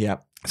 Yeah.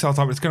 So I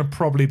thought it's going to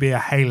probably be a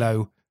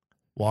Halo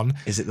one.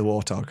 Is it the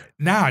Warthog?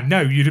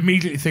 No, you'd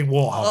immediately think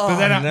Warthog. Oh,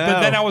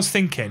 but then I was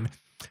thinking,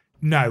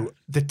 no,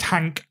 the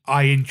tank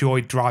I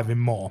enjoyed driving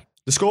more.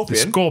 The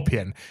Scorpion? The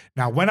Scorpion.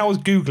 Now, when I was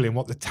Googling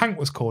what the tank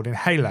was called in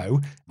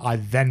Halo, I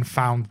then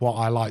found what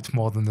I liked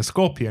more than the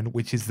Scorpion,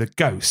 which is the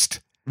Ghost.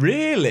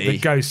 Really? The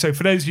Ghost. So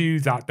for those of you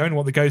that don't know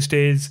what the Ghost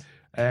is,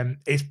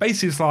 it's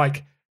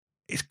basically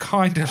it's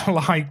kind of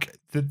like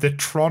the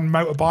Tron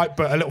motorbike,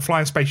 but a little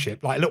flying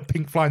spaceship, like a little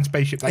pink flying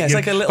spaceship. It's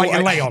like a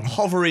little lay on.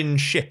 Hovering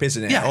ship,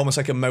 isn't it? Yeah. Almost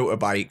like a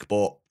motorbike,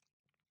 but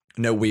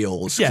no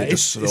wheels. Yeah, it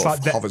just sort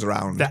of hovers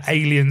around. The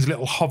aliens'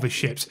 little hover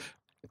ships.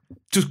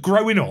 Just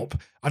growing up,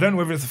 I don't know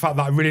whether it's the fact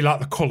that I really like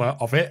the colour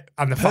of it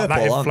and the fact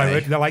that it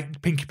floated. They're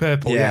like pinky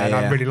purple, and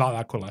I really like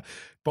that colour.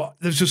 But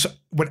there's just,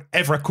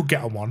 whenever I could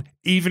get on one,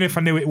 even if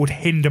I knew it would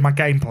hinder my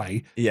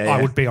gameplay,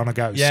 I would be on a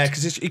Ghost. Yeah,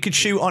 because you could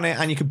shoot on it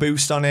and you could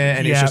boost on it,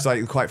 and it's just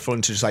like quite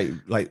fun to just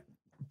like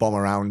bomb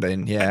around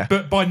in. Yeah,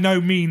 but by no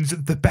means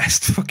the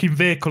best fucking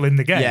vehicle in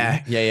the game.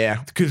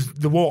 Yeah. Because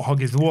the Warthog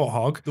is the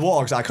Warthog. The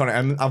Warthog's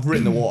iconic. I've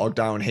written the Warthog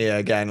down here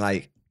again,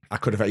 like. I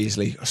could have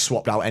easily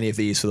swapped out any of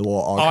these for the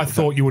Warthog. I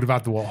thought you would have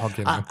had the Warthog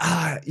in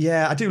there.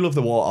 Yeah, I do love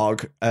the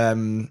Warthog.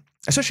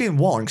 Especially in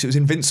 1, because it was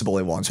invincible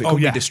in 1, so it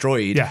couldn't be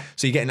destroyed. Yeah.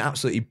 So you're getting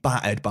absolutely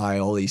battered by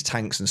all these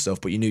tanks and stuff,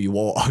 but you knew your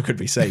Warthog could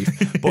be safe.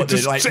 But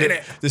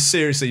they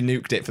seriously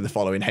nuked it for the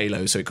following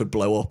Halo, so it could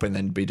blow up and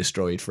then be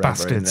destroyed forever.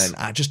 Bastards. And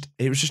then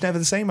it was just never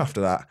the same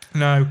after that.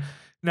 No.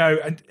 No,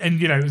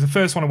 and you know, it was the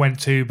first one I went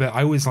to, but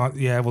I always like,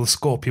 the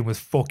Scorpion was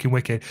fucking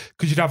wicked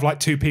because you'd have like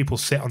two people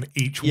sit on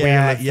each wheel.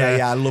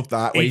 I love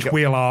that. Each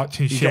wheel arch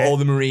and shit. You got all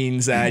the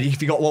Marines there.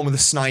 If you got one with a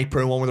sniper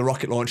and one with a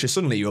rocket launcher,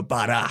 suddenly you're a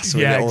badass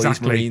with all these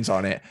Marines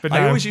on it. But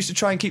I always used to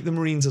try and keep the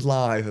Marines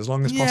alive as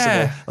long as possible.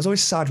 I was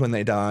always sad when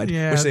they died,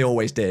 which they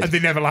always did. And they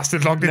never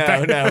lasted long, did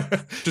they? No.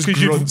 Just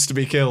grunts to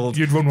be killed.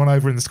 You'd run one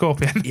over in the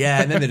Scorpion.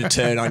 Yeah, and then they'd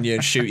turn on you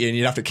and shoot you, and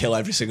you'd have to kill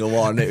every single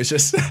one. It was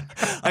just,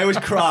 I always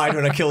cried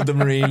when I killed the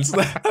Marines.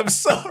 I'm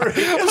sorry.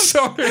 I'm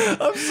sorry.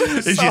 I'm so sorry.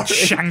 As you're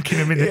shanking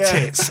them in the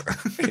tits.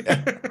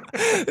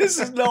 This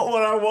is not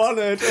what I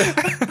wanted.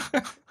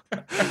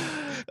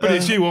 But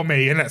it's you or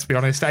me, and let's be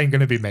honest, it ain't going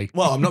to be me.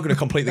 Well, I'm not going to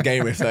complete the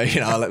game if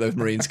I let those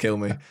Marines kill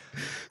me.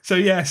 So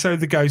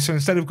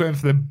instead of going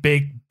for the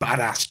big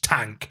badass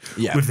tank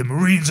with the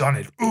Marines on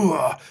it,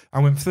 I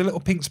went for the little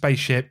pink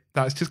spaceship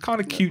that's just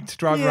kind of cute to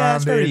drive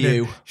around in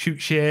and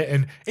shoot shit,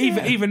 and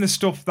even the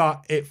stuff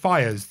that it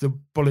fires, the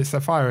bullets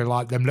they're firing,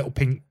 like them little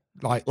pink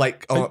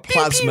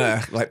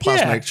plasma, pew, pew.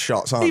 Plasma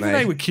shots, aren't even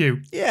they were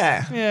cute.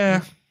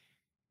 Yeah.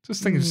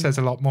 Just think it says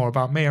a lot more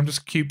about me. I'm just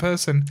a cute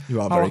person.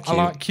 You are very cute.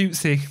 I like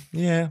cutesy.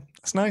 Yeah,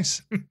 that's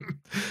nice.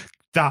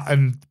 That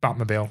and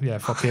Batmobile. Yeah,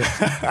 fuck it.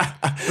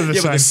 But the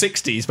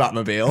 60s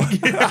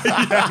Batmobile.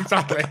 yeah,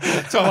 exactly.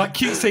 So I like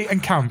cutesy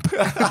and camp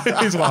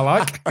is what I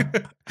like.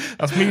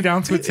 That's me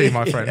down to a T,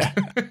 my friend.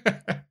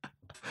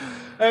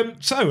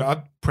 So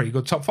a pretty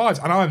good top fives.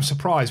 And I'm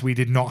surprised we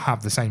did not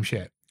have the same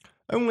shit.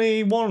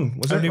 Only one.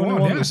 Was only it? Only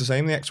one It was the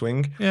same, the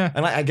X-Wing. Yeah.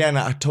 And again,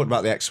 I talked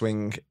about the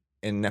X-Wing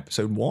in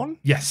episode 1.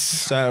 Yes.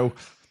 So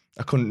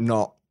I couldn't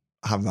not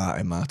have that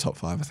in my top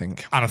 5, I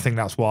think. And I think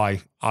that's why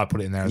I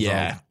put it in there as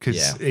well.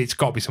 Because it's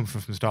got to be something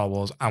from Star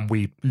Wars. And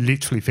we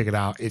literally figured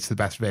out it's the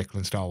best vehicle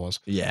in Star Wars.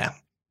 Yeah.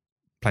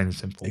 Plain and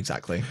simple.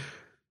 Exactly.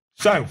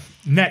 So,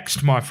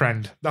 next, my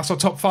friend. That's our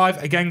top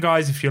 5. Again,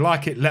 guys, if you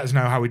like it, let us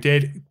know how we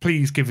did.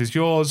 Please give us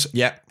yours.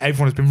 Yeah.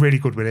 Everyone has been really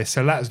good with this,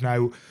 so let us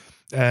know.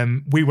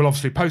 We will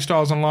obviously post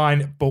ours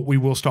online, but we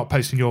will start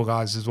posting your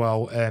guys as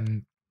well.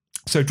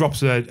 So drop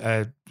us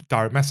a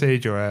direct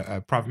message or a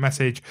private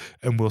message,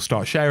 and we'll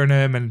start sharing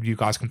them, and you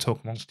guys can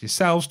talk amongst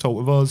yourselves, talk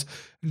with us,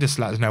 and just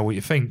let us know what you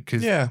think,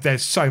 because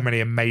there's so many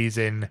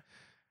amazing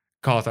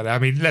cars out there. I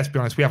mean, let's be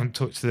honest, we haven't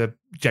touched the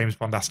James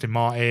Bond Aston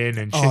Martin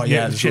and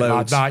shit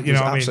like that. You know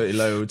what I mean? Absolutely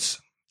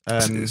loads.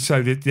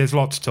 So there's a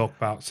lot to talk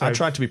about. So I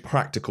tried to be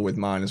practical with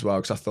mine as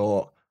well, because I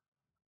thought,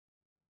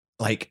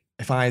 like,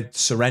 if I had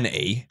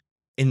Serenity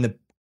in the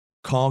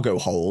cargo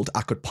hold,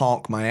 I could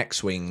park my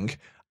X-Wing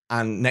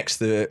and next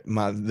to the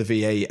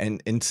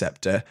V8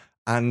 Interceptor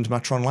and my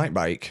Tron light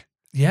bike.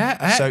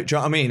 Yeah. So do you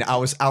know what I mean? I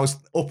was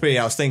up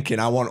here, I was thinking,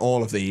 I want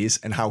all of these,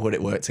 and how would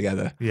it work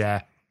together?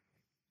 Yeah.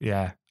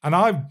 Yeah. And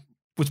I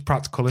was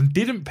practical and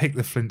didn't pick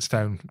the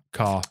Flintstone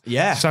car.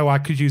 Yeah. So I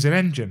could use an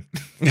engine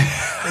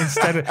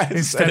instead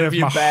of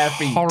your my bare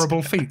feet.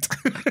 Horrible feet.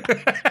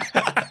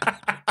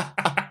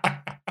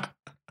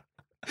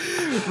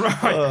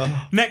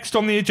 Right. Next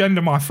on the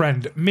agenda, my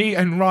friend, me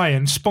and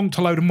Ryan spunked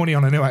a load of money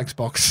on a new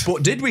Xbox.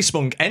 But did we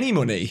spunk any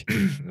money?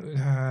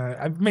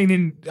 I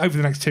mean, over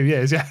the next 2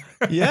 years, yeah.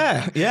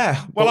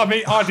 Yeah. Well, I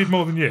mean, I did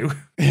more than you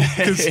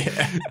because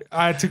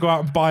I had to go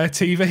out and buy a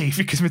TV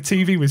because my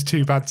TV was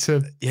too bad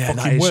to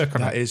fucking work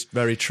on it. That is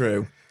very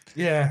true.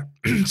 Yeah.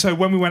 So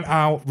when we went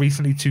out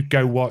recently to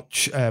go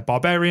watch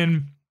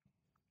Barbarian,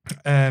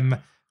 we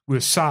were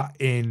sat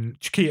in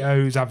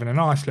Chiquitos having a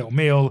nice little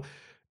meal,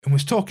 and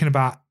was talking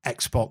about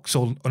Xbox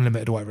or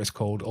Unlimited or whatever it's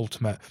called,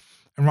 Ultimate.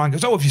 And Ryan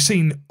goes, have you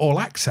seen All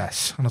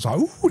Access? And I was like,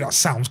 ooh, that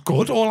sounds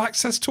good. All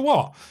Access to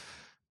what?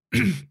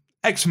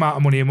 X amount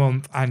of money a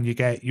month, and you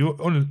get your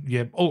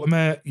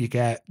Ultimate, you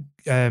get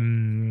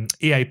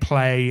EA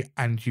Play,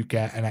 and you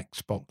get an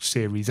Xbox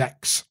Series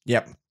X.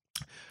 Yep. And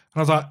I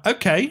was like,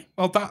 okay,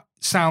 well, that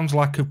sounds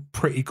like a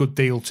pretty good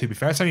deal, to be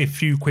fair. It's only a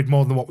few quid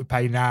more than what we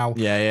pay now on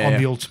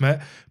the Ultimate.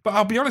 But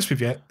I'll be honest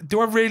with you, do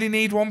I really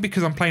need one?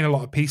 Because I'm playing a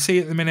lot of PC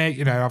at the minute.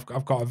 You know,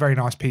 I've got a very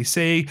nice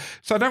PC,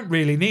 so I don't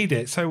really need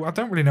it. So I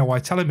don't really know why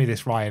you're telling me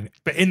this, Ryan.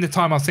 But in the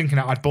time I was thinking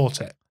it, I'd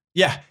bought it.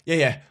 Yeah.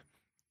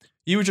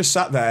 You were just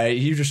sat there.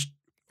 You just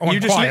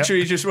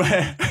literally just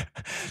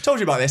told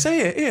you about this.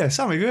 Hey, yeah,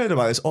 Sam, have you heard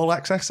about this All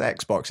Access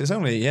Xbox? It's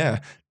only,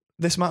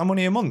 this amount of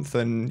money a month,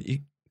 and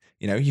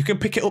you know, you can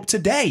pick it up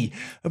today.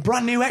 A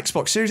brand new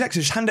Xbox Series X,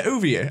 just hand it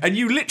over you. And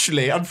you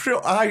literally, I'm sure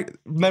I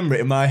remember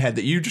it in my head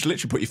that you just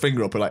literally put your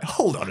finger up and like,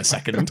 hold on a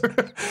second.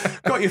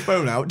 Got your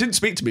phone out, didn't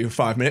speak to me for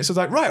 5 minutes. I was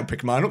like, right, I'll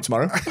pick mine up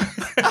tomorrow.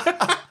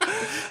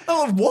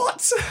 Oh,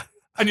 what?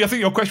 And I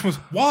think your question was,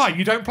 why?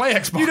 You don't play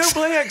Xbox? You don't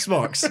play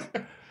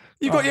Xbox.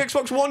 You got your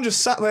Xbox One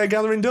just sat there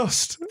gathering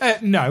dust.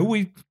 No,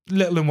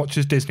 Little and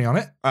watches Disney on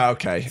it.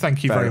 Okay.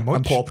 Thank you very much.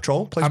 And Paw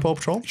Patrol. Plays Paw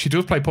Patrol. She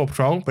does play Paw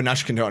Patrol. But now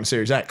she can do it on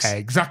Series X.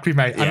 Exactly,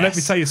 mate. Yes. And let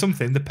me tell you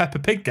something. The Peppa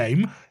Pig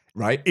game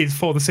is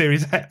for the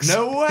Series X.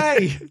 No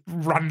way.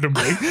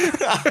 Randomly.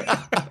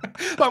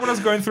 Like when I was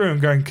going through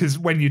and going, because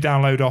when you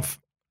download off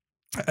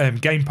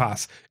Game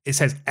Pass, it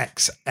says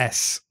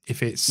XS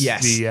if it's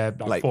the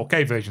like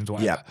 4K versions or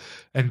whatever.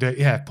 And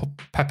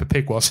Peppa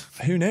Pig was.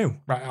 Who knew?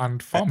 Right,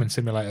 and Farming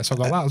Simulator, so I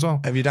got that as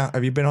well.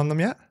 Have you been on them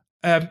yet?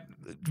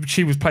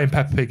 She was playing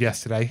Peppa Pig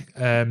yesterday.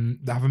 I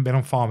haven't been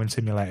on Farming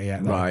Simulator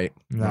yet. Though. Right,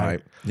 No.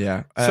 right,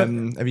 yeah.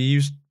 Have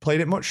you played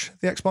it much,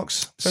 the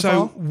Xbox, so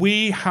far?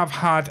 We have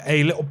had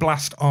a little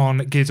blast on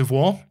Gears of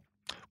War.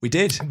 We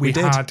did. We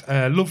had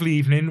a lovely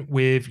evening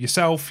with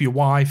yourself, your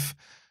wife,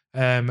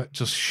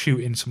 just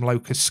shooting some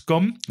Locust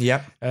scum.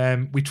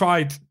 Yep. We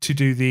tried to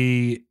do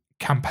the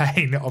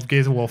campaign of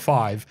Gears of War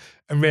 5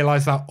 and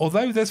realised that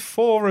although there's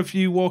 4 of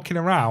you walking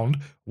around,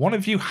 one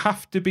of you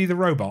have to be the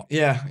robot.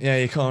 Yeah,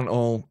 you can't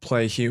all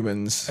play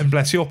humans. And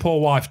bless your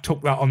poor wife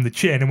took that on the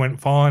chin and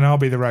went, fine, I'll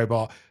be the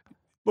robot.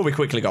 Well, we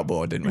quickly got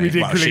bored, didn't we? We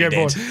did well, quickly get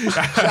bored.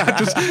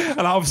 did.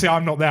 And obviously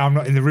I'm not there. I'm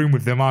not in the room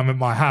with them. I'm at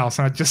my house.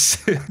 And I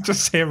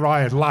just hear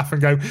Ryan laugh and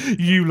go,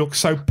 you look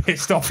so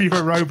pissed off you're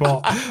a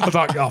robot. I was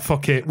like, oh,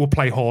 fuck it. We'll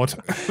play Horde.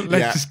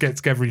 Let's just get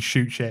together and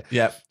shoot shit.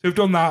 Yeah. So we've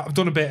done that. I've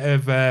done a bit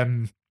of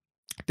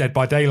Dead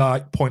by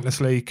Daylight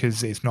pointlessly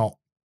because it's not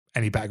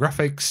any better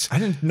graphics.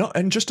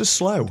 And just as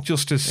slow.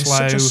 Just as It's slow.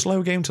 such a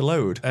slow game to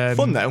load.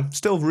 Fun though.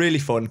 Still really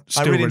fun.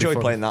 I really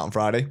enjoyed playing that on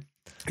Friday.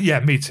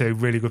 Yeah, me too.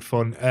 Really good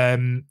fun.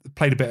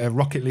 Played a bit of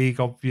Rocket League,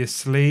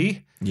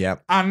 obviously. Yeah.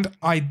 And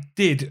I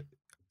did,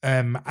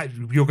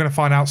 you're going to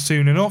find out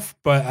soon enough,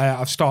 but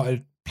I've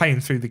started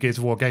playing through the Gears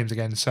of War games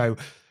again. So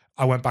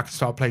I went back and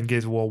started playing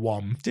Gears of War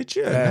 1. Did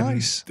you?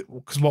 Nice.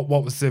 Because what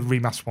was the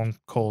remastered one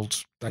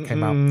called that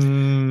came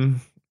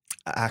out?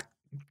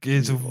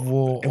 Gears of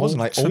War. It wasn't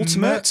like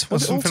Ultimate? Or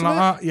Was it something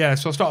Ultimate? like that. Yeah,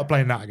 so I started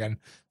playing that again.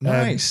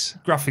 Nice.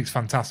 Graphics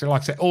fantastic.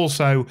 Like I said,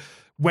 also,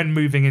 when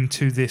moving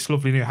into this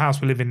lovely new house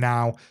we live in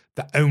now,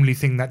 the only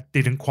thing that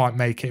didn't quite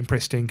make it in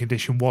pristine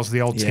condition was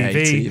the old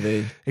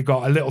TV. It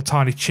got a little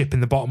tiny chip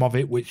in the bottom of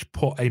it, which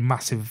put a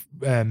massive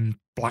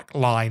black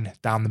line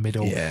down the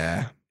middle.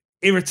 Yeah.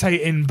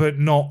 Irritating, but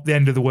not the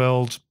end of the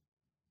world.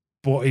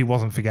 But it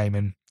wasn't for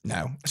gaming.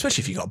 No,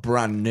 especially if you got a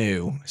brand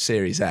new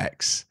Series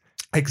X.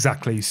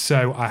 Exactly.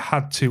 So I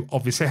had to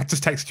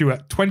text you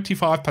at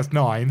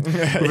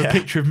 9:25 with a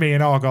picture of me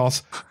and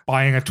Argos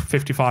buying a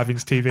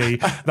 55-inch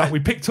TV that we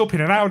picked up in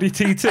an Audi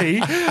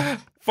TT.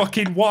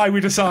 Fucking why we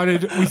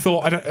decided we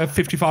thought a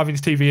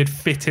 55-inch TV would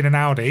fit in an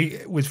Audi.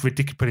 It was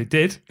ridiculous, but it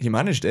did. You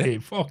managed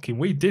it.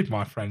 We did,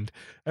 my friend.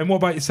 And what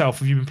about yourself?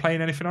 Have you been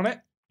playing anything on it?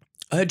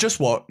 Just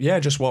what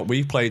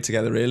we've played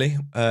together, really.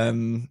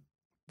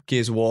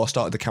 Gears of War,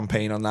 started the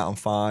campaign on that on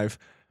 5.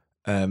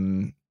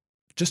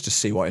 Just to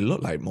see what it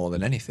looked like more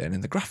than anything.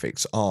 And the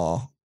graphics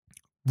are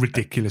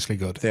ridiculously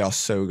good. They are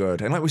so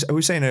good. And like we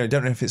were saying earlier, I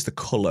don't know if it's the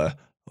colour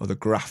or the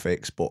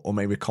graphics, or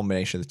maybe a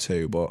combination of the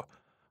two, but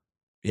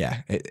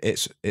yeah,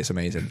 it's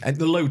amazing. And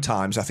the load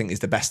times, I think, is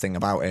the best thing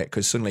about it,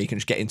 because suddenly you can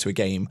just get into a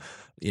game,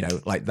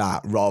 like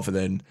that, rather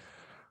than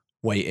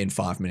waiting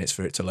 5 minutes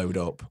for it to load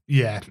up.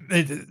 Yeah.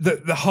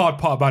 The hard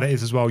part about it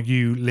is as well,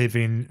 you live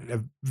in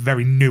a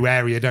very new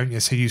area, don't you?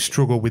 So you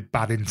struggle with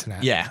bad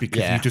internet. Yeah.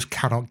 Because you just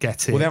cannot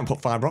get it. Well, they haven't put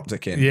fibre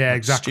optic in. Yeah, That's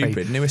exactly.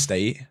 Stupid. New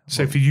estate.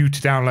 So for you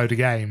to download a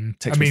game...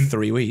 Takes me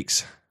 3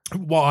 weeks.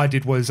 What I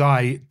did was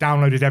I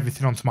downloaded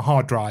everything onto my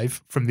hard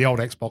drive from the old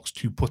Xbox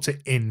to put it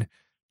in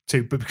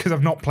to... But because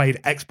I've not played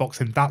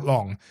Xbox in that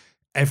long...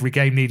 Every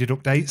game needed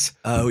updates.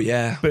 Oh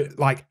yeah, but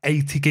like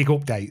 80 gig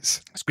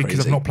updates because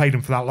I've not played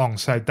them for that long.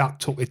 So it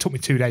took me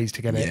 2 days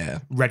to get it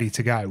ready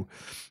to go.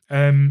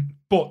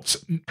 But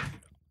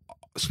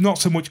it's not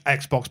so much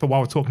Xbox. But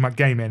while we're talking about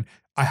gaming,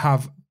 I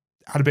have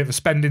had a bit of a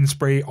spending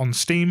spree on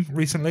Steam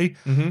recently.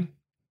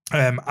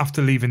 Mm-hmm.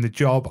 After leaving the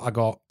job, I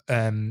got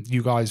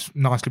you guys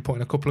nicely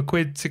putting a couple of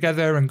quid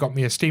together and got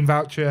me a Steam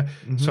voucher.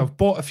 Mm-hmm. So I've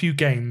bought a few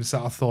games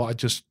that I thought I'd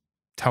just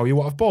tell you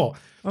what I've bought.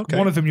 Okay.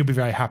 One of them you'll be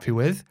very happy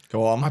with.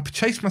 Go on. I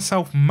purchased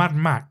myself Mad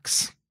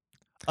Max.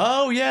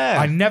 Oh, yeah.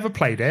 I never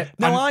played it.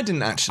 No, I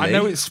didn't actually. I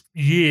know it's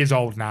years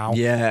old now.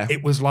 Yeah.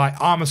 It was like,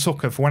 I'm a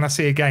sucker for when I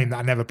see a game that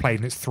I never played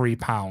and it's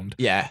 £3.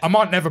 Yeah. I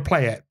might never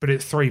play it, but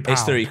it's £3.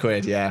 It's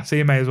 £3, yeah. So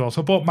you may as well.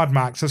 So I bought Mad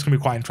Max. That's going to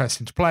be quite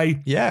interesting to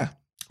play. Yeah.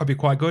 That'll be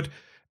quite good.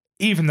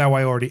 Even though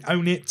I already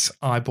own it,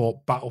 I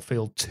bought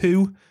Battlefield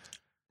 2.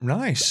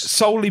 Nice.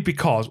 Solely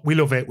because we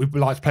love it. We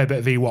like to play a bit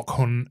of Ewok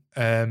Hunt.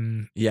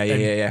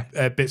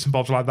 Bits and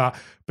bobs like that.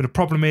 But the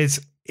problem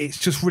is, it's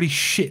just really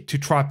shit to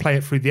try play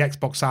it through the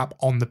Xbox app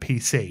on the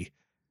PC.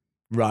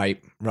 Right.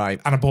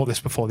 And I bought this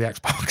before the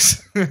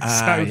Xbox.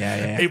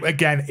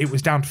 It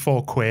was down to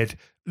 £4.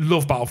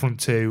 Love Battlefront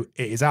 2.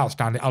 It is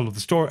outstanding. I love the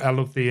story. I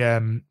love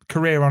the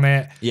career on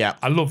it. Yeah.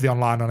 I love the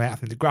online on it. I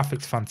think the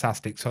graphics are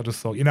fantastic. So I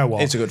just thought, you know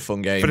what? It's a good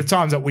fun game. For the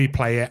times that we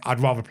play it, I'd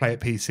rather play it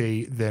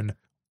PC than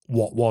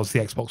what was the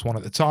Xbox One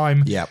at the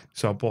time. Yeah.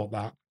 So I bought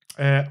that.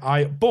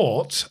 I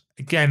bought,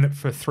 again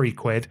for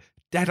 £3,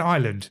 Dead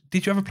Island.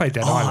 Did you ever play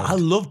Dead Island? I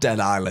love Dead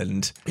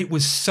Island. It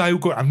was so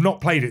good. I've not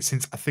played it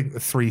since I think the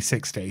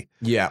 360.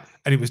 Yeah.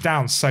 And it was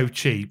down so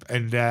cheap.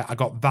 And I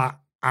got that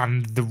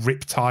and the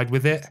Riptide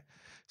with it.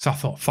 So I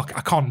thought, fuck,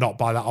 I can't not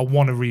buy that. I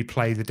want to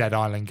replay the Dead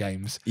Island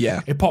games. Yeah.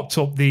 It popped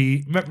up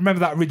remember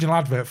that original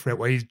advert for it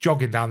where he's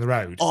jogging down the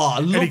road? Oh, I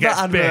love that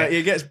advert.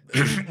 He gets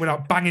with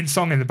a banging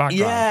song in the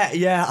background.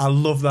 Yeah, I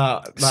love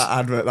that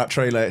advert, that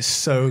trailer. It's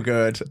so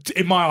good.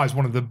 In my eyes,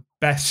 one of the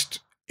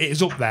best. It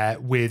is up there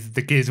with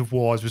the Gears of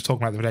War, as we was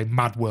talking about the other day,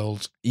 Mad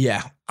World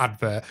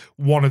advert.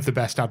 One of the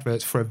best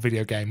adverts for a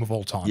video game of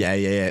all time. Yeah.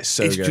 It's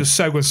so good. It's just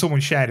so good.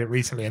 Someone shared it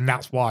recently, and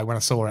that's why when I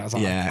saw it, I was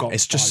like, yeah,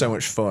 it's just so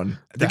much fun.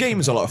 The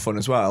game is a lot of fun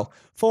as well.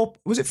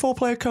 Was it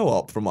 4-player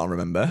co-op from what I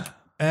remember?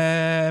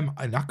 I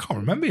can't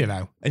remember, you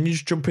know. And you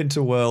just jump into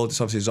a world. It's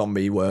obviously a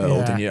zombie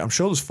world, and I'm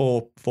sure there's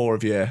four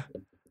of you.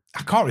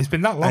 I can't. It's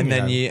been that long. And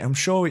then I'm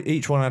sure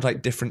each one had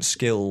like different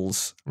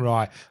skills.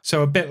 Right.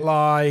 So a bit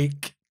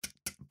like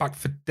Back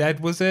 4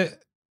 Dead, was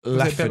it?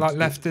 Left 4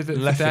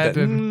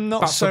 Dead.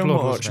 Not so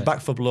much.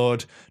 Back 4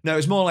 Blood. No, it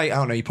was more like, I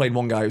don't know, you played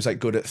one guy who was like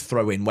good at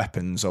throwing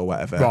weapons or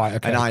whatever. Right,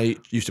 okay. And I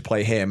used to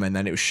play him, and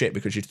then it was shit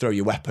because you'd throw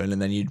your weapon and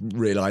then you'd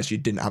realise you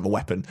didn't have a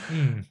weapon.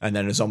 And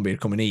then a zombie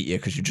would come and eat you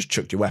because you just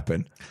chucked your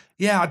weapon.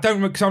 Yeah, I don't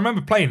remember, because I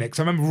remember playing it,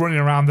 because I remember running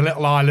around the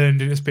little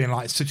island and it's being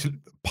like such a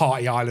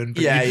party island.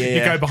 But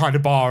you go behind a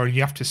bar and you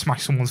have to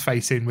smash someone's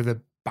face in with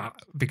a bat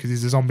because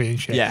he's a zombie and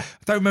shit. Yeah.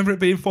 I don't remember it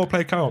being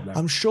 4-player co-op though.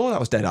 I'm sure that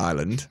was Dead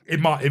Island. It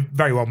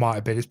very well might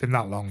have been. It's been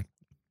that long.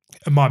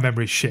 And my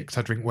memory's shit because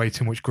I drink way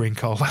too much green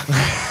cola.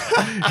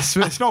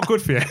 It's not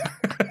good for you.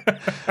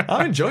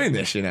 I'm enjoying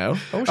this, you know.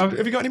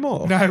 Have you got any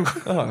more? No.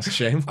 Oh, that's a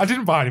shame. I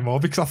didn't buy any more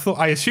because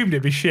I assumed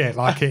it'd be shit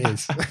like it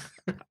is.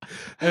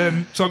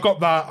 So I got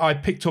that. I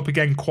picked up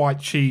again quite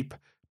cheap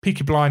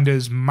Peaky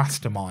Blinders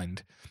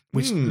Mastermind,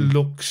 which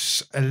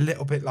looks a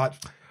little bit like,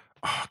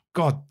 oh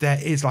God, there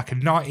is like a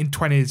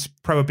 1920s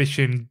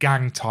prohibition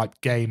gang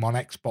type game on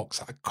Xbox.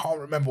 I can't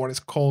remember what it's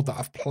called that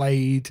I've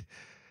played.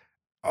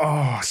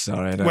 Oh,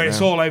 sorry, I don't where know.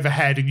 It's all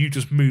overhead and you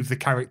just move the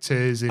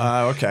characters and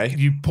okay.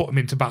 you put them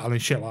into battle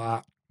and shit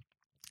like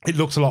that. It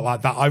looks a lot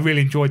like that. I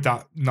really enjoyed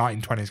that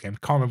 1920s game.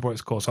 Can't remember what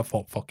it's called, so I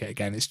thought, fuck it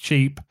again. It's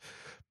cheap.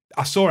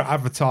 I saw it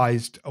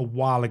advertised a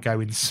while ago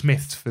in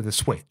Smith's for the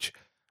Switch.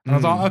 And I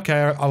was like,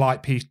 okay, I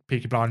like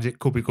Peaky Blinders. It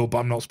could be cool, but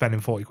I'm not spending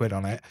 40 quid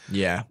on it.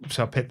 Yeah.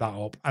 So I picked that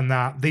up. And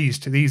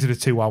these are the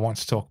two I want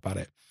to talk about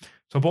it.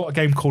 So I bought a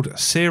game called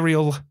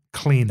Serial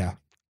Cleaner.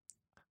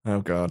 Oh,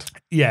 God.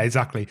 Yeah,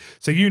 exactly.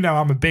 So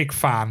I'm a big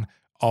fan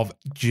of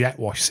Jet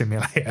Wash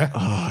Simulator.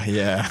 Oh,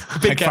 yeah.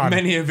 Big I get fan.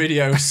 many a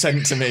video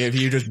sent to me of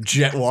you just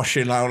jet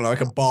washing out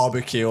like a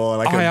barbecue or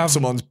like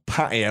someone's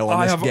patio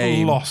on this game. I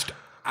have lost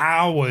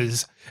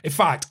hours. In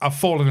fact, I've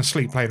fallen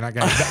asleep playing that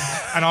game.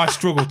 And I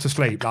struggle to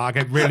sleep. Like,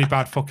 I get really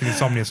bad fucking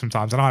insomnia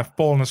sometimes. And I've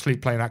fallen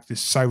asleep playing that.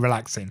 It's so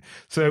relaxing.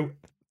 So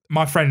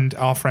our friend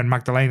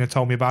Magdalena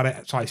told me about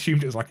it. So I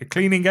assumed it was like a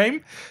cleaning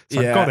game.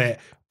 So I got it.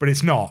 But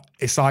it's not.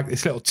 It's like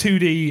this little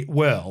 2D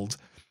world.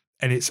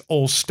 And it's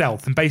all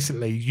stealth. And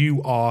basically,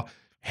 you are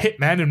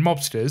hitmen and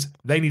mobsters.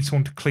 They need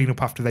someone to clean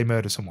up after they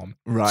murder someone.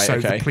 Right, so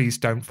the police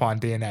don't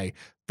find DNA.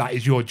 That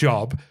is your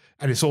job.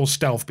 And it's all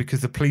stealth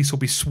because the police will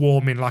be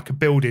swarming like a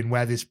building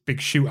where this big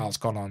shootout's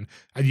gone on.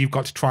 And you've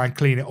got to try and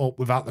clean it up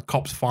without the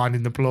cops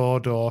finding the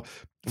blood or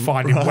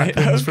finding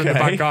weapons from the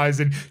bad guys.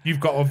 And you've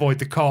got to avoid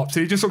the cops.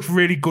 And it just looks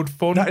really good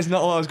fun. That is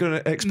not what I was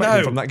going to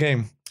expect from that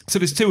game. So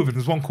there's two of them.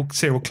 There's one called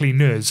Serial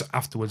Cleaners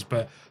afterwards,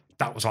 but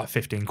that was like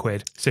 15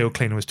 quid. Serial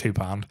Cleaner was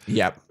 £2.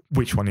 Yep.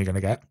 Which one are you going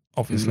to get?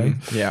 Obviously.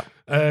 Yeah.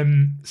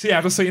 So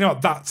yeah, just so you know,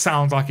 that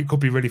sounds like it could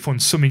be really fun.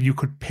 Something you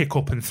could pick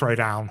up and throw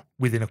down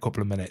within a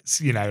couple of minutes.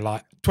 You know,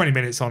 like 20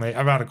 minutes on it.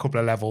 I've had a couple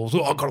of levels.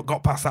 Oh, I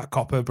got past that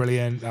copper.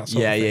 Brilliant. That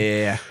sort of thing.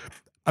 Yeah.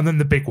 And then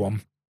the big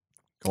one.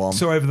 Go on.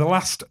 So over the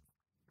last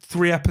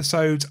 3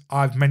 episodes,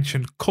 I've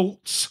mentioned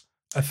cults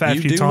a fair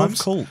few times. Love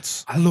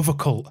cults. I love a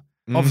cult.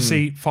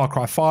 Obviously, Far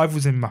Cry 5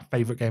 was in my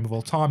favourite game of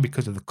all time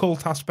because of the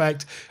cult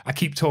aspect. I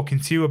keep talking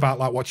to you about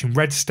like watching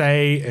Red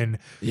State and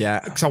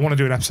because I want to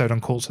do an episode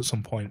on cults at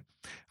some point.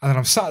 And then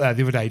I'm sat there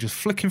the other day just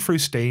flicking through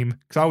Steam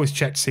because I always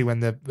check to see when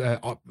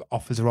the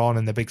offers are on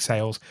and the big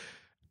sales.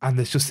 And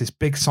there's just this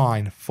big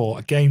sign for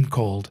a game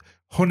called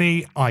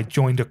Honey, I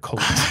Joined a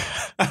Cult.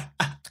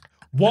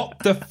 What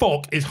the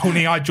fuck is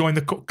Honey, I Joined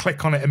the Cult?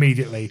 Click on it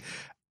immediately.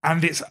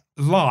 And it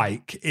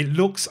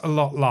looks a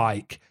lot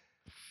like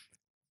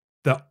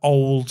the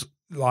old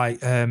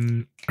like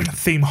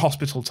theme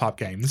hospital type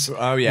games.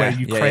 Oh yeah. Where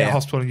you create a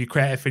hospital and you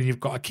create everything, you've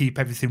got to keep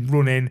everything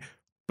running,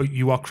 but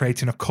you are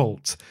creating a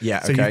cult.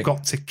 Yeah. So you've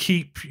got to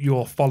keep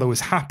your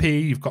followers happy,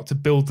 you've got to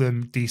build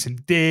them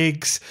decent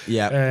digs.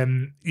 Yeah.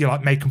 You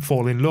like make them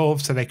fall in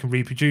love so they can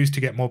reproduce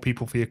to get more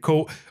people for your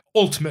cult.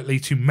 Ultimately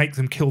to make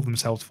them kill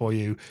themselves for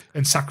you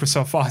and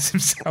sacrifice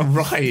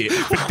themselves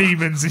for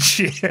demons and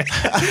shit.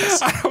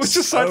 I was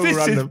just like,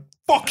 this is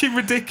fucking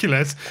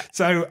ridiculous.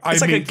 So it's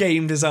like a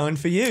game designed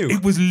for you.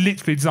 It was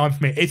literally designed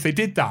for me. If they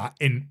did that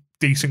in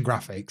decent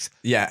graphics,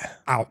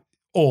 out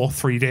or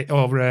 3D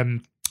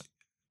or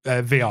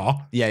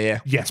VR,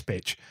 yes,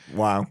 bitch.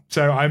 Wow.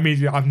 So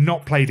I've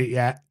not played it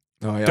yet.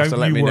 Oh, you have to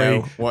let me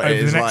know what it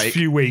is like. Over the next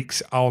few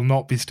weeks, I will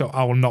not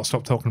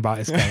stop talking about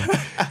this game.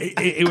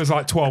 It was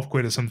like 12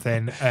 quid or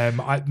something.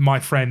 My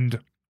friend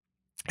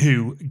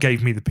who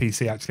gave me the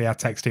PC. Actually, I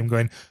texted him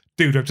going,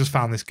 "Dude, I've just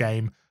found this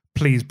game.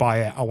 Please buy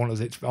it. I want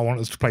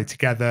us to play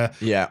together.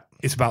 Yeah.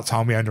 It's about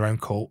time we owned our own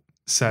cult."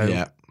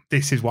 So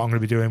this is what I'm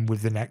going to be doing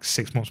with the next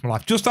 6 months of my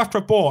life. Just after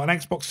I bought an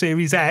Xbox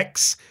Series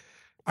X,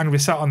 I'm going to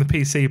be sat on the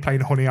PC playing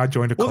Honey, I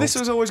Joined a Cult. Well, this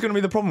was always going to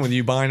be the problem with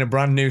you buying a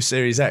brand new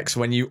Series X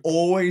when you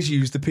always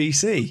use the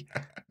PC.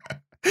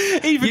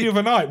 Even the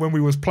other night when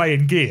we was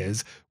playing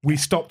Gears, we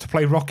stopped to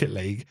play Rocket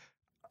League,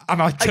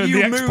 and I turned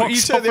the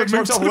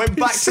Xbox off and went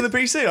back to the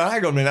PC. Like,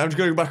 hang on a minute, I'm just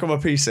going back on my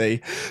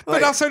PC. But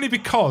that's only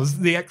because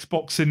the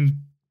Xbox and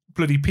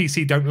bloody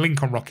PC don't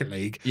link on Rocket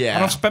League. Yeah.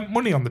 And I've spent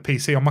money on the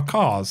PC on my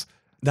cars.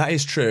 That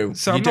is true.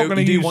 So you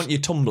do want your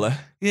Tumblr.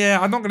 Yeah,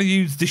 I'm not going to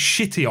use the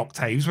shitty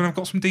Octaves when I've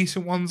got some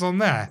decent ones on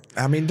there.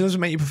 I mean, it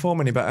doesn't make you perform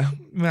any better.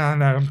 No,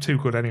 I'm too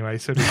good anyway,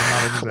 so it doesn't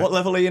matter, does it? What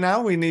level are you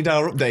now? We need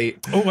our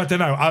update. Oh, I don't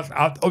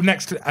know.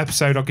 Next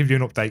episode, I'll give you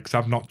an update because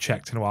I've not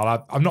checked in a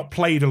while. I've not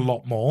played a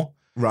lot more.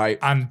 Right.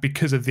 And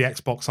because of the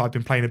Xbox, I've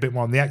been playing a bit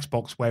more on the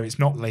Xbox where it's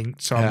not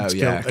linked, so I'm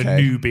still a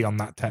newbie on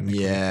that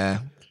technically.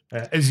 Yeah.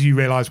 As you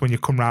realise when you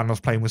come round, I was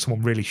playing with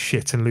someone really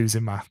shit and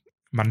losing my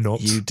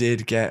nuts. You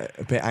did get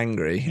a bit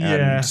angry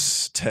and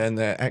turn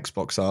the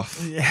Xbox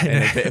off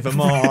in a bit of a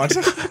mod.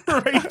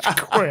 Rage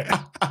quit.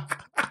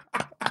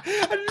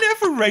 I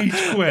never rage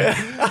quit.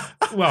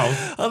 Well,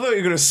 I thought you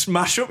were going to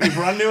smash up your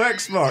brand new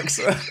Xbox.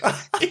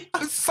 It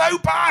was so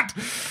bad.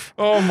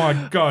 Oh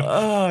my God.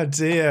 Oh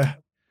dear.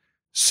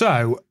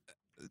 So,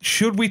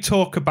 should we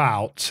talk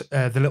about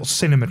the little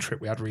cinema trip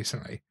we had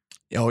recently?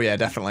 Oh yeah,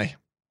 definitely.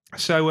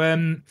 So,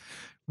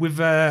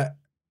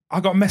 I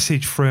got a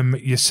message from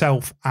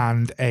yourself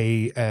and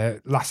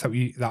a lass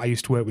that I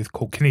used to work with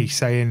called Kanish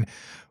saying,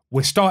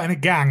 "We're starting a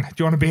gang. Do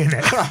you want to be in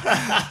it?"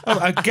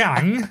 A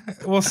gang?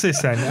 What's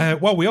this then?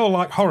 Well, we all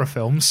like horror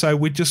films, so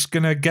we're just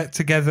going to get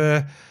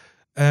together,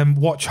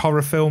 watch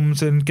horror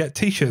films and get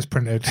T-shirts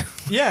printed.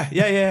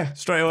 Yeah.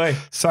 Straight away.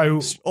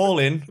 So all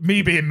in.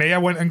 Me being me, I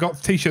went and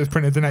got T-shirts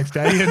printed the next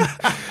day and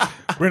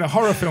we're in a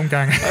horror film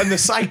gang. And the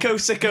Psycho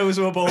Sickos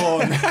were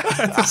born.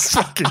 The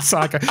fucking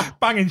psycho.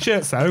 Banging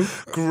shirts though.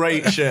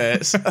 Great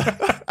shirts.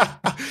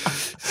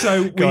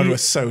 So we're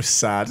so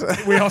sad.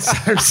 We are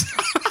so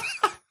sad.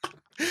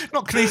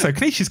 Not Kanish though.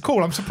 Kanish is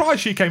cool. I'm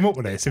surprised she came up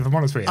with this, if I'm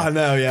honest with you. I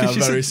know, yeah, I'm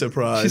very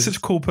surprised. She's such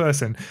a cool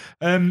person.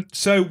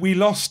 So we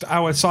lost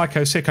our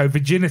Psycho Sicko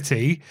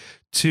virginity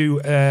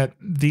to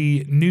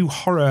the new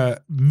horror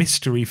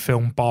mystery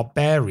film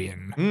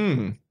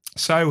Barbarian.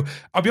 So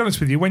I'll be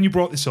honest with you, when you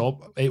brought this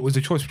up, it was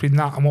a choice between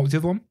that and what was the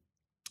other one?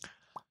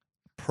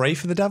 Pray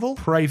for the Devil?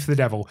 Pray for the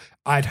Devil.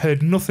 I'd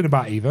heard nothing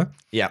about either.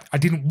 Yeah. I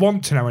didn't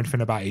want to know anything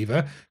about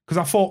either because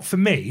I thought for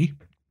me,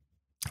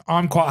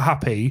 I'm quite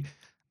happy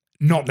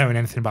not knowing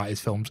anything about his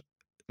films.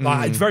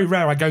 Like, it's very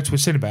rare I go to a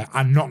cinema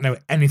and not know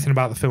anything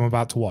about the film I'm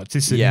about to watch.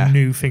 This is a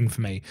new thing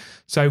for me.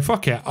 So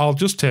fuck it. I'll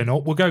just turn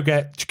up. We'll go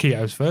get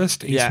Chiquitos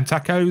first, eat some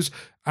tacos,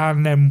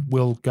 and then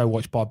we'll go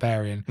watch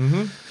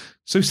Barbarian.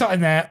 So we sat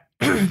in there,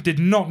 did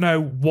not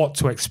know what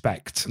to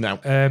expect. No.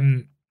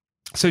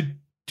 So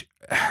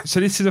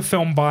this is a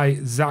film by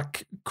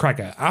Zach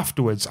Cregger.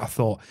 Afterwards, I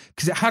thought,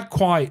 because it had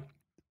quite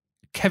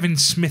Kevin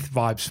Smith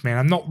vibes for me, and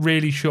I'm not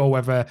really sure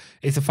whether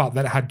it's the fact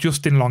that it had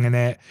Justin Long in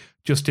it.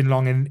 Justin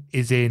Long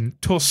is in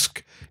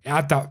Tusk. It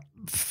had that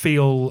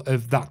feel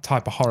of that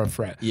type of horror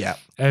threat. Yeah.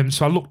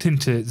 So I looked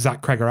into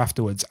Zach Cregger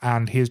afterwards,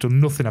 and he has done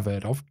nothing I've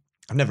heard of.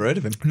 I've never heard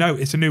of him. No,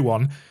 it's a new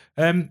one.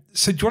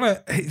 So do you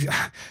want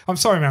to... I'm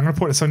sorry, man, I'm going to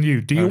put this on you.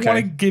 Do you want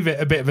to give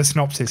it a bit of a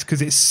synopsis?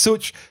 Because it's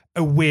such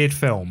a weird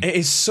film. It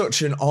is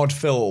such an odd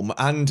film,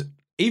 and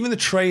even the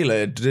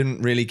trailer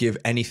didn't really give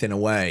anything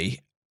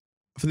away.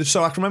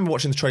 So I can remember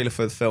watching the trailer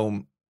for the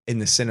film in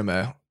the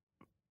cinema.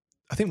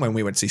 I think when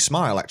we went to see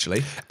Smile,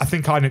 actually. I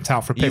think I nipped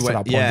out for a piss at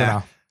that point, didn't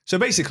I? So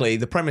basically,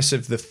 the premise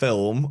of the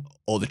film,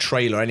 or the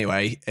trailer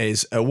anyway,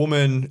 is a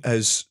woman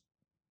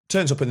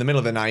turns up in the middle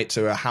of the night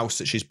to a house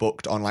that she's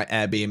booked on like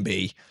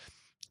Airbnb.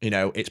 You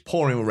know, it's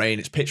pouring with rain,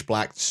 it's pitch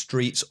black, the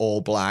streets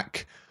all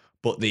black,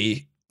 but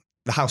the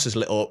house is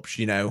lit up,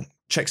 you know,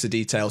 checks the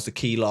details, the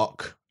key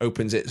lock,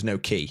 opens it, there's no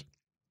key.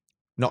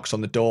 Knocks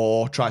on the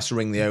door, tries to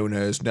ring the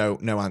owners, no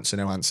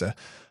answer.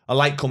 A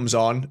light comes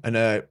on and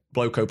a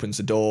bloke opens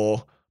the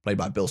door, played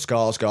by Bill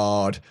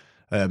Skarsgård.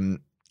 And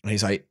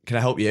he's like, "Can I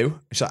help you?"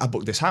 She's like, "I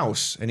booked this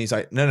house." And he's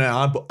like, No,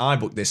 I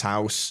booked this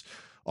house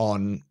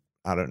on,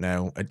 I don't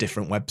know, a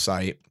different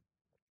website.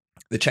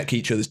 They check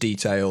each other's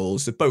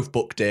details. They both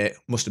booked it.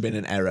 Must have been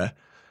an error.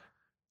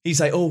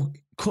 He's like, "Oh,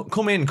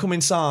 come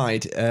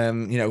inside.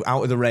 You know,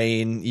 out of the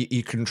rain.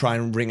 You can try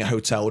and ring a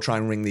hotel, try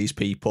and ring these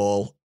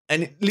people."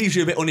 And it leaves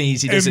you a bit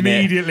uneasy, doesn't it?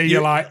 Immediately,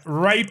 you're like,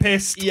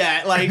 rapist.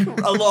 Yeah, like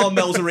alarm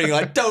bells are ringing.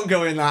 Like, don't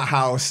go in that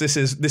house. This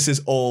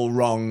is all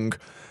wrong.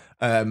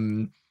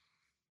 And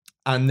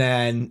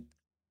then,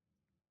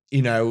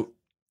 you know,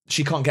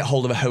 she can't get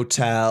hold of a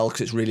hotel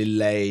because it's really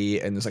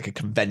late and there's like a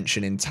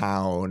convention in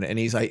town. And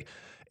he's like,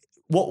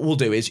 "What we'll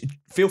do is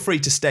feel free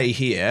to stay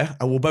here,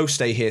 and we'll both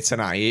stay here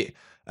tonight.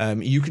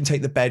 You can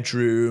take the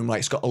bedroom, like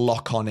it's got a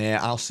lock on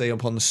it. I'll stay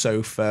up on the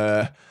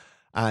sofa."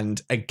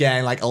 And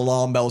again, like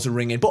alarm bells are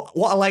ringing. But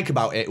what I like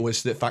about it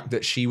was the fact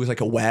that she was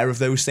like aware of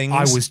those things.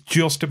 I was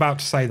just about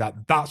to say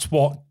that. That's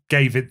what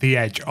gave it the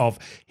edge of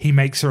he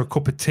makes her a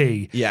cup of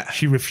tea. Yeah.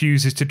 She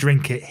refuses to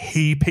drink it.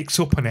 He picks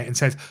up on it and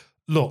says,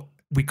 look,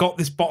 we got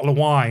this bottle of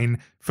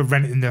wine for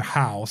renting the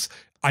house.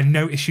 I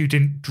noticed you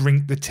didn't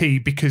drink the tea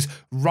because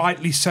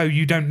rightly so,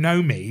 you don't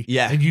know me.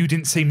 Yeah. And you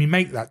didn't see me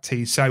make that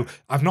tea. So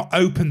I've not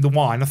opened the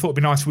wine. I thought it'd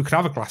be nice if we could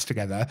have a glass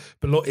together.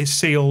 But look, it's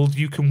sealed.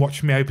 You can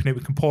watch me open it.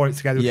 We can pour it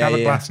together. We can have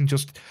a glass and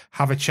just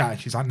have a chat. And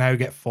she's like, no,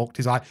 get fucked.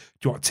 He's like,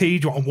 do you want tea?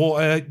 Do you want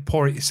water?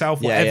 Pour it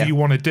yourself. Whatever you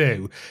want to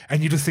do.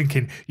 And you're just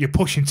thinking, you're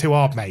pushing too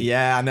hard, mate.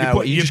 Yeah, I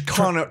know. You just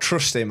cannot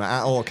trust him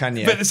at all, can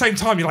you? But at the same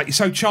time, you're like, you're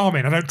so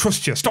charming. I don't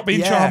trust you. Stop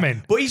being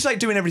charming. But he's like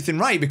doing everything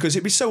right because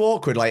it'd be so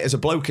awkward. Like as a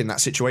bloke in that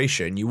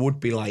situation, you would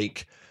be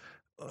like,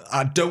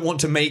 I don't want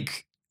to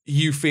make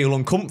you feel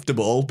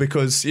uncomfortable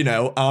because, you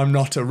know, I'm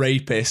not a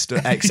rapist,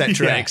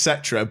 etc.,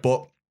 etc.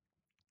 But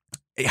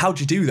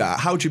how'd you do that?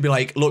 How'd you be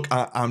like, look,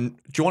 do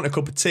you want a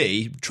cup of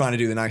tea? Trying to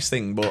do the nice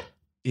thing, but,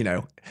 you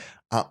know,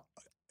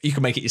 you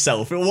can make it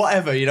yourself or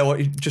whatever, you know what,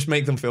 you just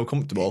make them feel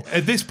comfortable.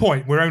 At this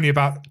point, we're only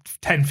about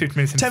 10, 15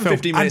 minutes in 10, the film.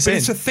 15 minutes but in.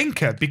 it's a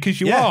thinker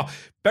because you are,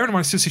 bearing in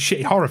mind it's just a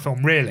shitty horror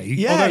film, really.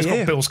 Yeah, although it's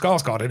got Bill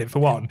Skarsgård in it for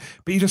one.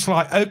 But you're just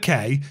like,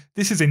 okay,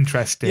 this is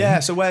interesting.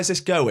 Yeah, so where's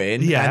this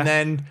going? Yeah. And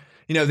then,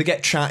 you know, they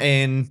get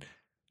chatting.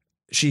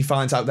 She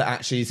finds out that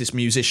actually he's this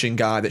musician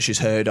guy that she's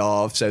heard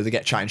of. So they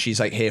get chatting. She's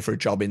like here for a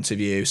job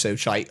interview. So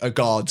she, like, her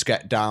guards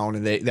get down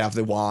and they have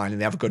the wine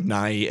and they have a good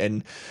night.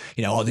 And,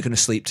 you know, are they going to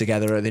sleep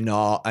together? Are they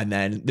not? And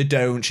then they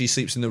don't. She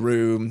sleeps in the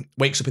room,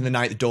 wakes up in the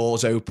night, the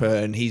door's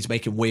open. He's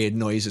making weird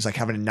noises, like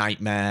having a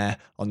nightmare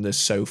on the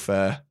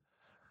sofa.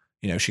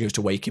 You know, she goes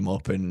to wake him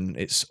up and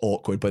it's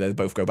awkward, but they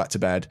both go back to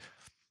bed.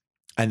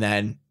 And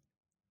then,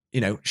 you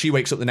know, she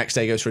wakes up the next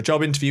day, goes for a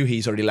job interview.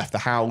 He's already left the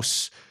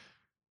house.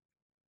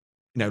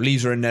 You know,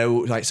 leaves her a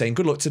note, like saying,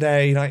 good luck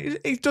today.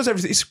 Like, he does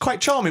everything. It's quite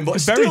charming,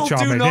 but Very still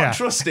charming, do not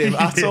trust him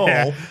at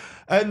all.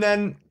 And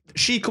then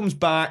she comes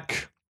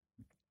back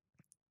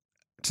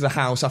to the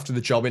house after the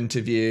job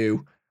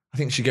interview. I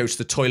think she goes to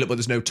the toilet, but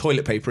there's no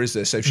toilet paper, is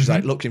there? So she's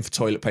like looking for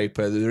toilet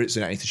paper. There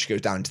isn't anything. She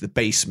goes down into the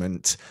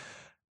basement.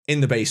 In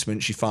the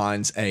basement, she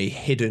finds a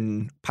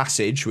hidden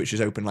passage, which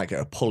is open like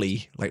a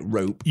pulley, like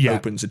rope,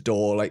 opens a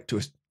door like to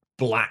a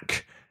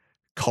black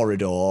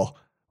corridor,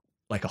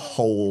 like a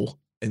hole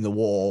in the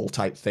wall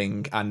type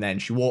thing. And then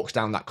she walks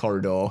down that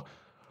corridor.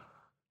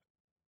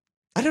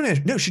 I don't know.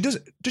 No, she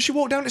doesn't. Does she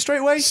walk down it straight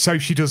away? So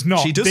she does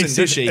not. She doesn't,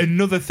 does she?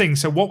 Another thing.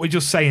 So what we're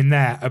just saying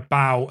there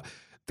about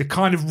the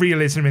kind of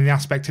realism in the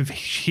aspect of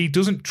she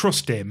doesn't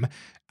trust him.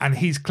 And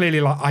he's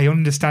clearly like, I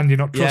understand you're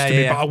not trusting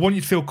me, but I want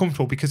you to feel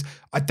comfortable because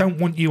I don't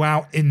want you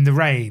out in the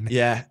rain.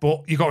 Yeah.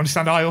 But you got to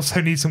understand, I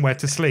also need somewhere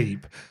to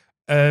sleep.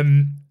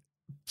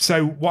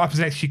 So what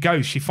happens next? She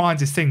goes, she finds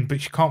this thing, but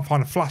she can't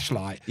find a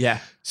flashlight. Yeah.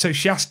 So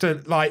she has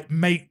to like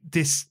make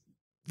this,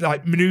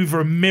 like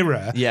maneuver a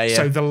mirror.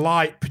 So the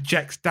light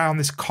projects down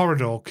this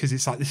corridor because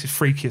it's like, this is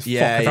freaky as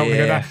fuck. I don't want to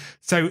go there.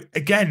 So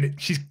again,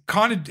 she's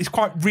kind of, it's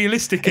quite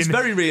realistic. It's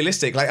very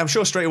realistic. Like, I'm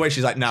sure straight away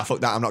she's like, nah, fuck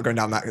that. I'm not going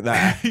down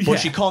there. But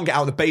she can't get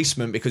out of the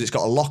basement because it's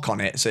got a lock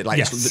on it. So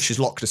like she's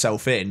locked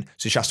herself in.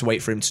 So she has to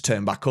wait for him to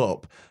turn back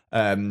up.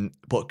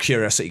 But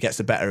curiosity gets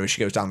the better as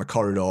she goes down the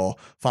corridor,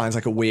 finds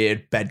like a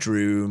weird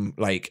bedroom,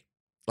 like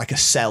a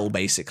cell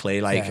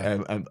basically, like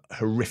a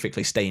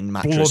horrifically stained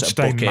mattress, a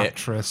bucket,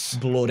 mattress,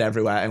 blood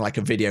everywhere, and like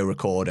a video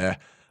recorder.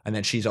 And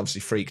then she's obviously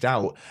freaked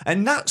out,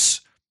 and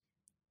that's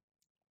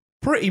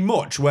pretty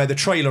much where the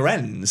trailer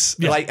ends.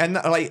 Like, and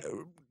like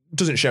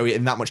doesn't show it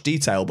in that much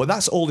detail, but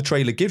that's all the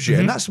trailer gives you,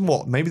 and that's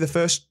what, maybe the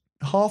first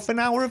half an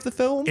hour of the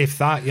film, if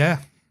that.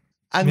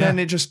 And then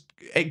it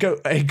I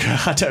don't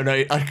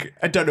know.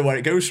 I don't know where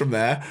it goes from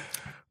there.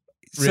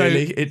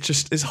 Really, so, it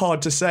just is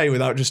hard to say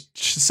without just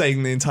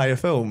saying the entire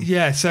film.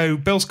 Yeah, so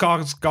Bill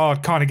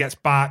Skarsgård kind of gets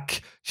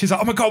back. She's like,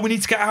 oh my God, we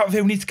need to get out of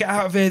here. We need to get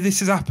out of here. This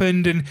has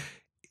happened. And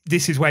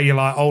this is where you're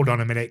like, hold on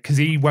a minute, because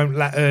he won't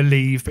let her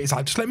leave. But he's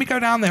like, just let me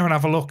go down there and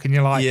have a look. And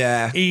you're like,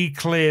 he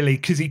clearly,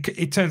 because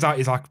it turns out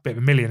he's like a bit of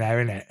a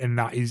millionaire, innit? And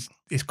that his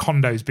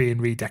condo's being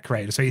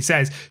redecorated. So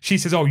she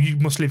says, oh, you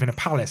must live in a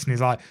palace. And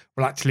he's like,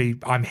 well, actually,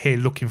 I'm here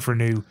looking for a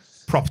new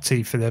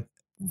property for the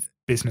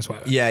business,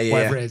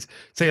 whatever it is.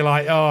 So you're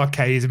like, oh,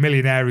 okay, he's a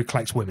millionaire who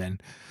collects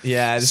women.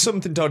 Yeah, there's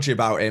something dodgy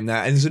about him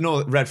there. And there's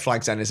another red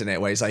flags then, isn't it?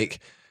 Where he's like,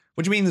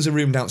 what do you mean there's a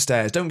room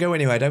downstairs? Don't go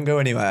anywhere.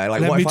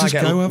 Like, what if I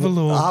go have a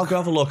look? I'll go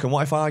have a look. And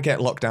what if I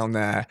get locked down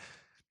there?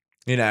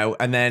 You know,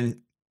 and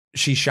then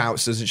she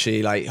shouts, doesn't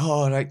she? Like,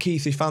 oh, like,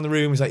 Keith, you found the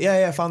room. He's like,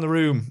 yeah, I found the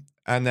room.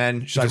 And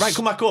then she's like, right,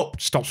 come back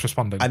up. Stops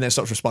responding. And then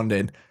stops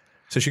responding.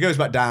 So she goes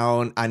back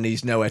down and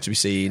he's nowhere to be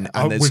seen.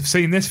 And we've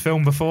seen this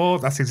film before.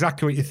 That's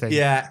exactly what you think.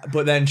 Yeah,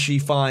 but then she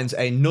finds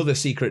another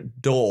secret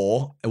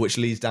door which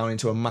leads down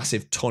into a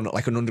massive tunnel,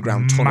 like an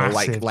underground tunnel,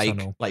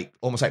 like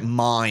almost like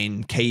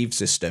mine cave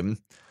system.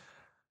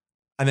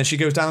 And then she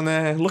goes down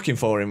there looking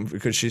for him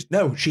because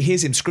she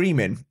hears him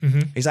screaming.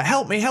 He's like,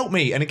 help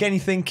me. And again, you're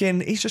thinking,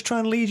 he's just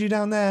trying to lead you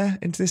down there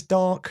into this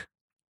dark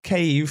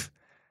cave.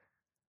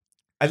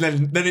 And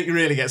then it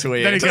really gets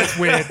weird. Then it gets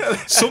weird.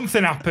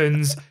 Something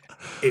happens.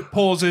 It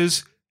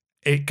pauses.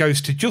 It goes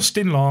to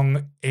Justin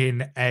Long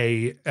in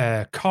a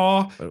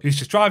car who's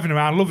just driving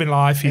around, loving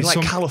life. He's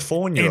in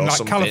California or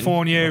something.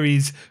 California,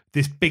 he's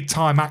this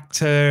big-time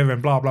actor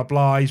and blah, blah,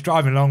 blah. He's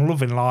driving along,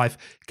 loving life,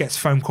 gets a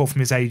phone call from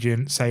his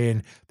agent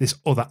saying this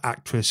other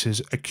actress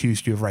has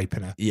accused you of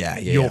raping her. Yeah.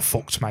 You're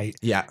fucked, mate.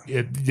 Yeah.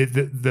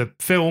 The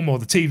film or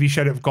the TV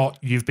show that we've got,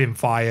 you've been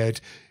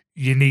fired.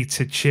 You need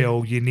to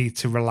chill. You need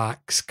to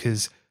relax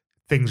because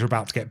things are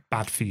about to get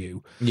bad for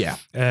you. Yeah.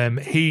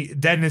 Then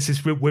there's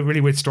this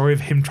really weird story of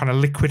him trying to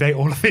liquidate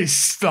all of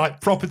his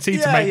property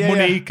to make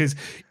money because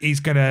he's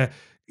gonna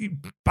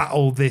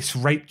battle this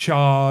rape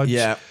charge.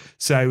 Yeah.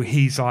 So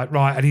he's like,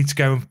 right, I need to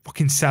go and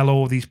fucking sell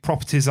all these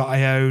properties that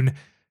I own.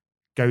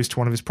 Goes to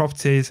one of his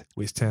properties,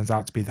 which turns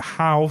out to be the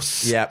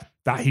house. Yeah.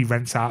 That he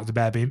rents out to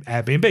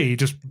Airbnb. He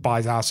just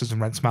buys houses and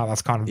rents them out.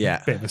 That's kind of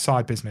a bit of a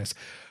side business.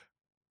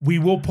 We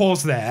will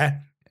pause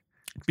there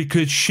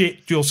because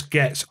shit just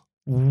gets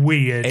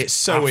weird. It's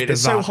so weird.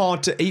 It's so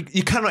hard to.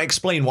 You cannot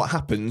explain what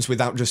happens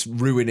without just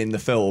ruining the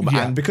film.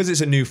 Yeah. And because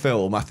it's a new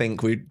film, I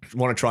think we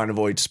want to try and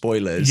avoid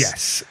spoilers.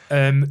 Yes.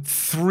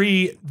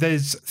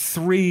 There's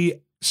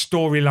three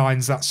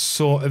storylines that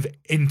sort of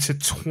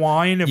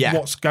intertwine of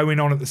what's going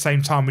on at the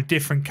same time with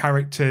different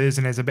characters,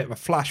 and there's a bit of a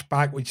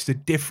flashback, which is a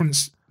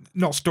different,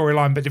 not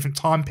storyline, but different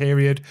time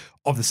period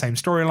of the same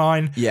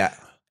storyline. Yeah.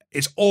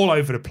 It's all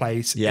over the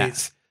place. Yeah.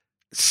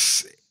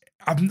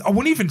 I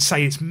wouldn't even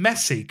say it's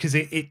messy because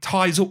it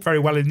ties up very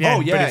well in the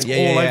end, but it's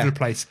all over the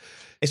place.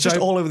 It's just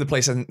all over the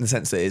place in the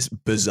sense that it's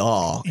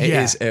bizarre. It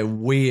is a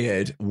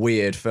weird,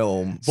 weird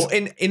film, but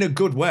in a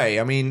good way.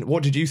 I mean,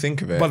 what did you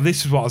think of it? Well,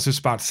 this is what I was just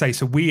about to say.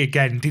 So we,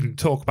 again, didn't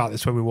talk about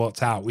this when we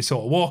walked out. We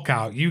sort of walk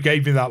out. You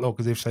gave me that look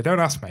as if to say, don't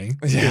ask me.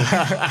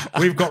 Yeah.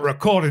 We've got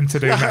recording to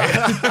do, mate.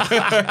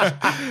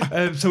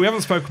 So we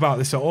haven't spoke about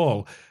this at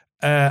all.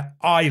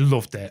 I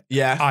loved it.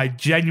 Yeah. I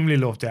genuinely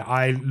loved it.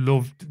 I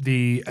loved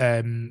the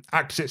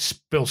actor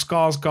Bill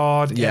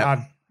Skarsgård. Yeah. It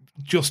had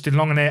Justin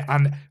Long in it,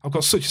 and I've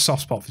got such a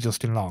soft spot for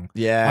Justin Long.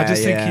 Yeah. I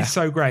just think he's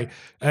so great.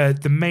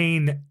 The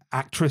main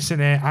actress in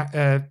it,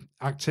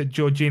 actor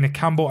Georgina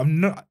Campbell,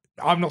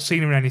 I've not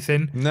seen her in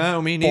anything.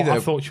 No, me neither. I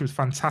thought she was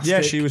fantastic.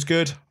 Yeah, she was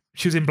good.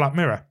 She was in Black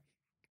Mirror.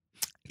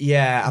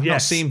 Yeah, I've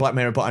not seen Black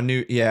Mirror, but I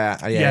knew.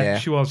 Yeah,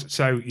 she was.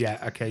 So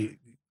okay,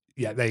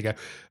 yeah, there you go.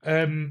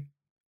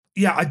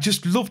 Yeah, I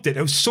just loved it.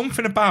 There was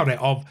something about it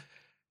of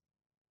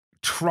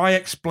try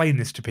explain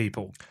this to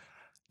people.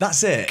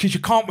 That's it. Because you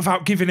can't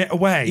without giving it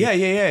away.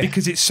 Yeah.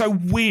 Because it's so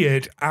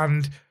weird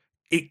and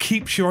it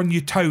keeps you on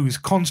your toes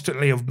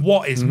constantly of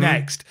what is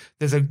next.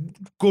 There's a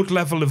good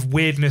level of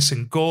weirdness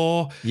and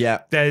gore.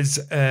 Yeah. There's,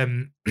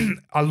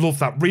 I love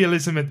that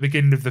realism at the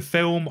beginning of the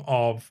film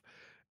of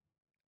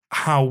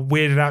how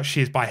weirded out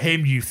she is by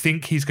him. You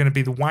think he's going to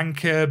be the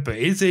wanker, but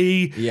is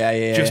he?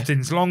 Yeah.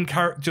 Justin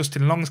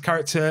Long's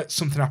character,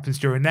 something happens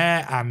during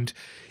there, and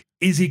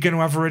is he going to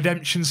have a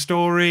redemption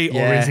story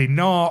or is he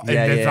not? And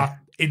there's that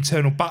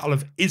internal battle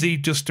of is he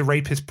just a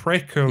rapist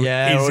prick or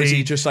is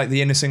he just like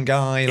the innocent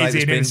guy? Is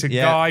he an innocent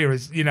guy or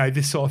is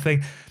this sort of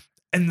thing?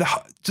 And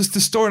just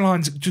the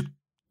storylines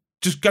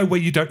just go where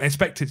you don't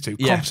expect it to.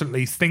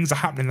 Constantly, things are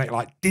happening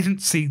that didn't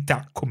see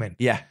that coming.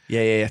 Yeah,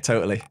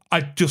 totally.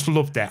 I just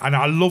loved it. And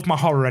I love my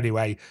horror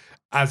anyway.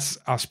 As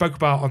I spoke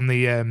about on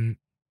the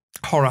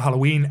horror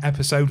Halloween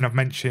episode, and I've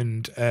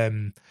mentioned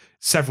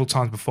several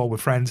times before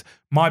with friends,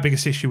 my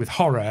biggest issue with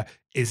horror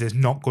is there's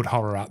not good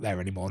horror out there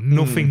anymore.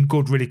 Nothing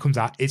good really comes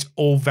out. It's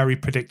all very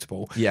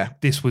predictable. Yeah.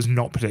 This was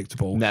not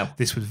predictable. No.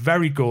 This was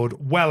very good,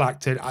 well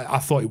acted. I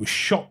thought it was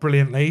shot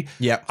brilliantly.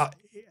 Yeah.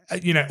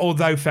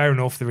 Although fair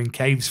enough, they're in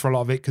caves for a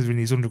lot of it because they're in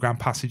these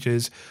underground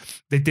passages.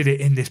 They did it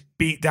in this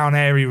beat down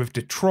area of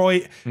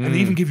Detroit, and they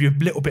even give you a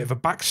little bit of a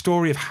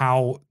backstory of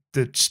how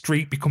the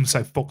street becomes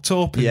so fucked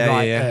up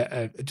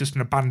and just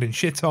an abandoned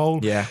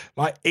shithole. Yeah,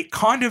 it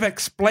kind of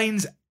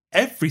explains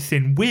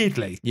everything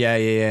weirdly.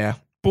 Yeah.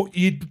 But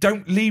you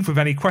don't leave with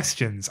any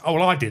questions. Oh,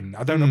 well, I didn't.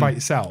 I don't know about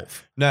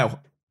yourself. No,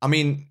 I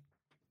mean,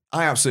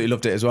 I absolutely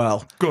loved it as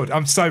well. Good.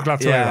 I'm so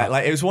glad to hear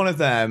that. It was one of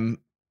them.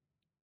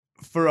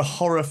 For a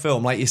horror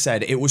film, like you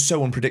said, it was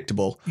so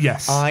unpredictable.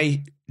 Yes.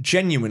 I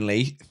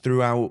genuinely,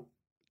 throughout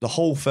the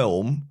whole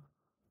film,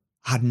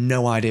 had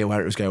no idea where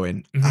it was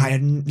going. Mm-hmm. I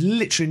had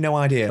literally no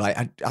idea.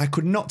 I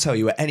could not tell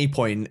you at any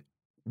point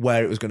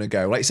where it was going to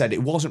go. Like you said,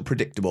 it wasn't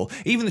predictable.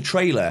 Even the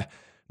trailer,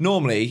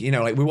 normally,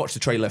 we watched the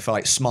trailer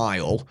for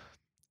Smile.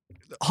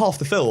 Half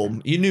the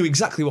film, you knew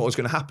exactly what was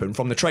going to happen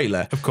from the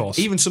trailer. Of course.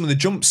 Even some of the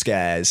jump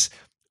scares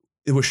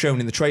it was shown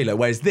in the trailer,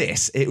 whereas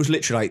this, it was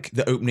literally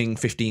the opening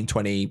 15,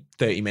 20,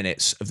 30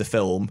 minutes of the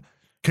film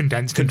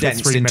condensed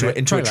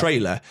into a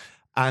trailer.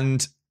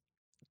 And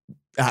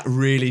that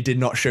really did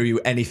not show you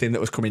anything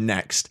that was coming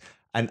next.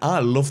 And I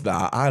love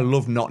that. I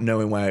love not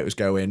knowing where it was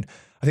going.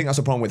 I think that's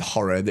the problem with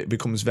horror, that it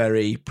becomes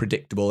very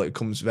predictable. It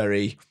becomes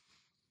very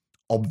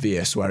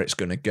obvious where it's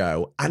going to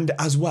go. And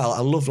as well, I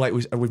love,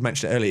 we've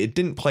mentioned it earlier, it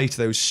didn't play to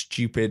those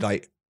stupid,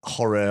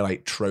 horror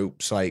like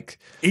tropes. Like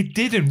it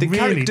didn't. The really,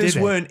 characters did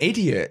it? weren't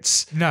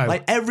idiots. No.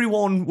 Like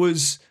everyone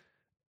was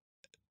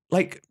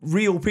like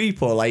real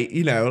people. Like,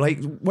 you know, like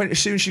as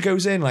soon as she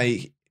goes in,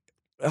 like,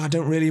 I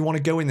don't really want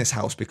to go in this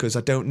house because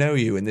I don't know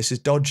you and this is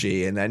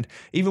dodgy. And then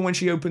even when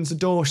she opens the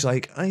door, she's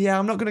like, oh, yeah,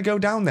 I'm not going to go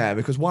down there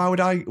because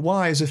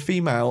why as a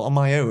female on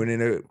my own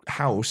in a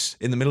house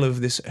in the middle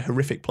of this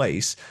horrific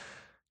place,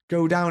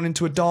 go down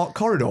into a dark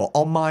corridor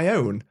on my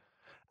own?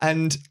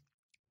 And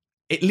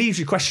it leaves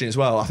you questioning as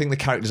well. I think the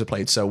characters are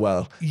played so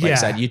well. Like I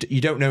said,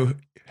 you don't know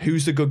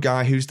who's the good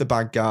guy, who's the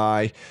bad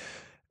guy.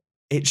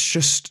 It's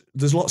just,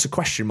 there's lots of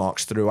question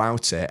marks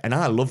throughout it, and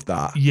I love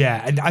that.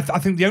 Yeah, and I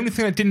think the only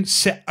thing that didn't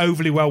sit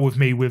overly well with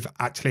me with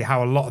actually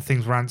how a lot of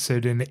things were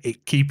answered and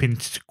it keeping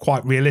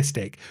quite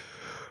realistic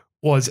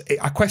was,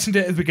 I questioned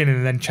it at the beginning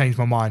and then changed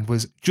my mind,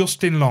 was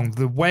Justin Long,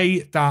 the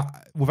way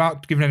that,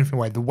 without giving anything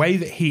away, the way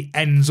that he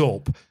ends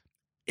up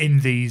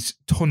in these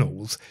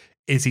tunnels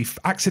is he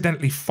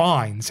accidentally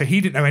finds, so he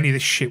didn't know any of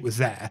this shit was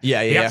there.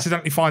 He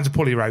accidentally finds a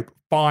pulley rope,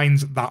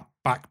 finds that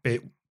back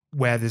bit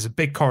where there's a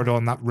big corridor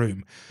in that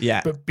room. Yeah.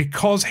 But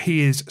because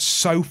he is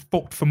so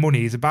fucked for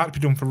money, he's about to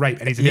be done for rape,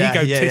 and he's an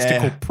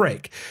egotistical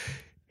prick,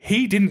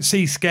 he didn't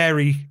see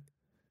scary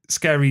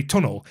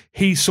tunnel.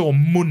 He saw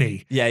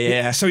money.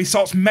 Yeah. So he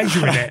starts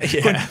measuring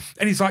it.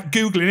 And he's like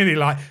Googling it,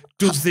 like,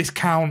 does this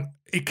count?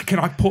 Can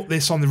I put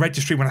this on the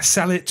registry when I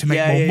sell it to make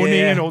more money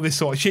and all this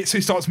sort of shit? So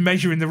he starts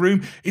measuring the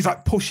room. He's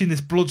like pushing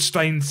this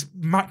bloodstained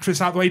mattress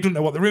out the way. He doesn't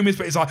know what the room is,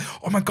 but he's like,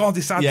 oh my God,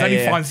 this adds. Then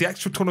he finds the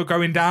extra tunnel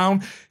going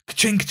down.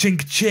 Ka-ching, ka-ching,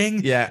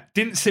 ka-ching. Yeah.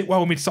 Didn't sit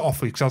well with me to start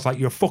off with because I was like,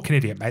 you're a fucking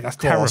idiot, mate. That's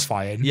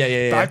terrifying.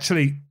 Yeah. But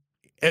actually,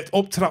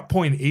 up to that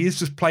point, he is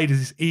just played as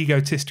this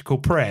egotistical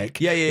prick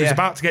who's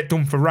about to get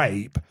done for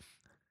rape.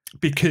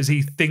 Because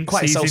he thinks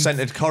quite he's a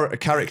self-centered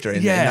character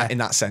in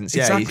that sense.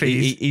 Yeah,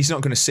 exactly. He's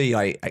not going to see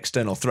like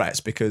external threats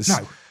because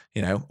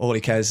you know, all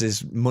he cares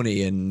is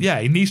money and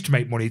he needs to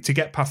make money to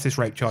get past this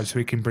rape charge so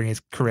he can bring his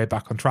career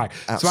back on track.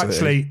 Absolutely.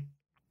 So actually,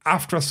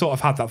 after I sort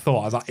of had that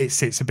thought, I was like, it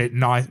sits a bit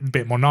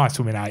more nice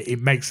with me now.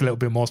 It makes a little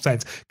bit more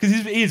sense because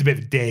he is a bit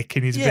of a dick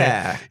and he's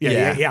a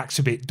bit he acts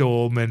a bit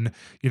dumb and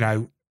you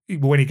know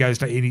when he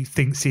goes and he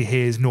thinks he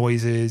hears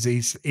noises,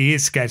 he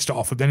is scared to start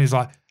off with. Then he's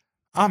like,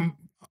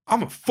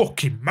 I'm a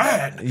fucking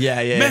man.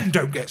 Yeah. Men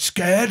don't get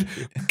scared.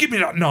 Give me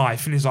that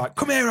knife. And he's like,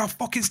 come here, I'll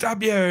fucking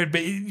stab you.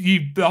 But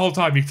the whole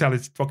time you can tell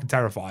it's fucking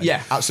terrifying.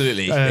 Yeah,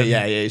 absolutely.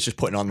 He's just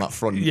putting on that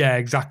front. Yeah,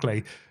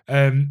 exactly.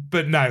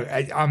 But no,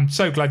 I'm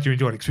so glad you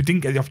enjoyed it because we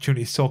didn't get the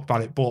opportunity to talk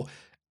about it.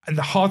 And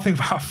the hard thing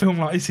about a film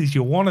like this is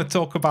you want to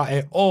talk about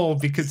it all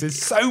because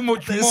there's so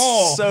much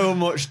more. So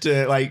much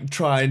to like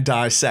try and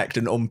dissect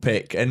and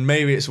unpick, and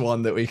maybe it's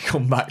one that we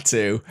come back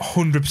to.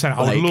 100%.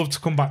 I would love to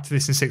come back to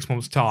this in 6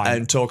 months' time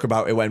and talk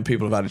about it when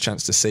people have had a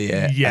chance to see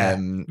it. Yeah,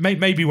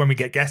 maybe when we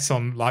get guests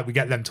on, like we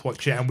get them to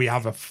watch it and we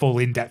have a full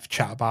in-depth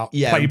chat about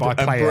play by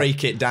play and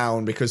break it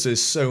down because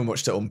there's so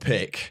much to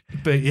unpick.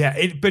 But yeah,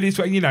 it's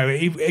you know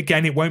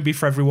again it won't be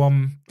for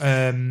everyone.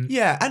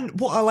 Yeah, and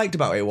what I liked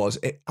about it was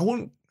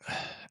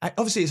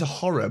obviously it's a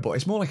horror, but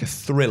it's more like a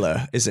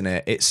thriller, isn't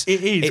it? It is.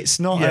 It's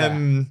not.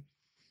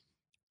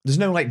 There's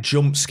no like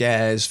jump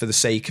scares for the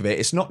sake of it.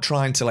 It's not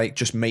trying to like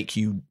just make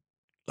you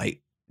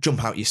like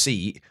jump out your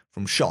seat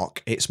from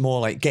shock. It's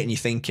more like getting you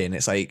thinking.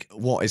 It's like,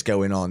 what is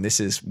going on? This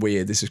is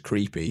weird. This is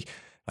creepy.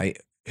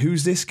 Like,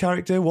 who's this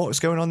character?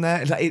 What's going on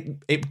there? It's like,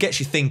 it gets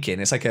you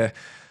thinking. It's like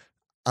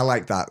I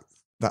like that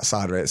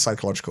side of it.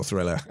 Psychological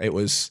thriller. It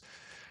was.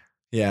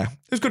 Yeah,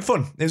 it was good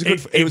fun.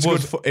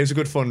 It was a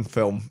good fun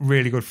film.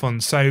 Really good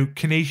fun. So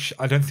Kanish,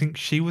 I don't think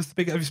she was the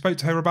big. Have you spoke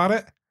to her about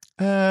it?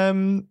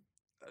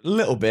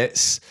 Little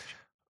bits.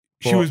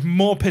 She was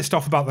more pissed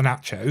off about the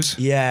nachos.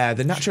 Yeah,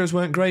 the nachos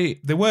weren't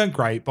great. They weren't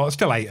great, but I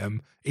still ate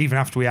them, even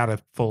after we had a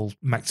full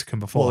Mexican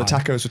before. Well, the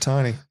tacos were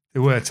tiny. They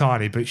were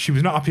tiny, but she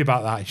was not happy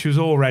about that. She was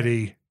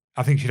already,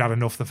 I think she'd had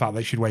enough of the fact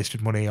that she'd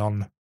wasted money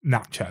on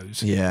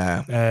nachos.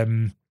 Yeah.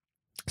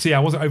 So yeah,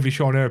 I wasn't overly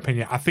sure on her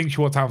opinion. I think she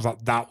walked out and was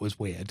like, that was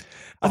weird.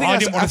 I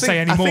didn't want to say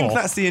any more. I think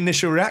that's the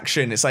initial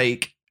reaction. It's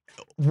like,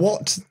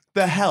 what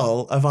the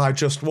hell have I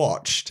just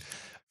watched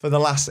for the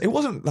last... It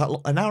wasn't that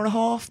an hour and a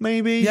half,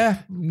 maybe? Yeah.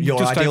 Your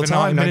just ideal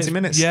time, 90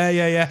 minutes.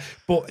 Yeah.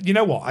 But you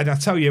know what? And I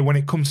tell you, when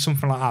it comes to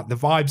something like that, the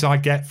vibes I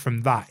get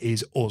from that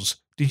is Us.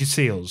 Did you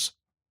see Us?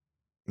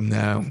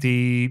 No.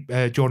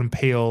 The Jordan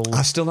Peele...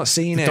 I've still not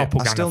seen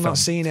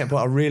it. But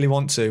I really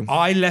want to.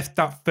 I left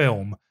that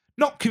film...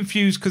 Not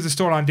confused because the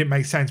storyline didn't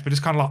make sense, but it's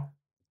kind of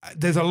like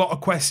there's a lot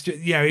of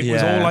questions. You know, it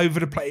was all over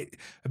the place,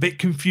 a bit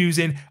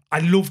confusing.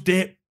 I loved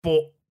it,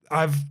 but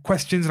I have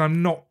questions and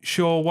I'm not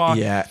sure why.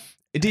 Yeah.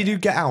 Did you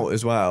Get Out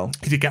as well?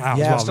 He did Get Out as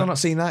well. Yeah, I've still not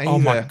seen that either. Oh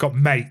my God,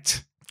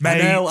 mate.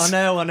 I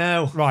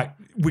know. Right,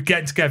 we're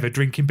getting together,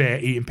 drinking beer,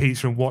 eating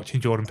pizza and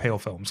watching Jordan Peele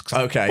films.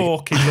 Okay. I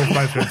fucking love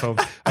both of them films.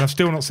 And I've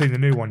still not seen the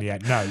new one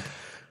yet, no.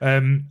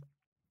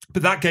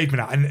 But that gave me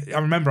that. And I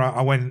remember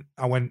I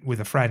went with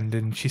a friend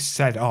and she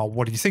said, "Oh,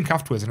 what did you think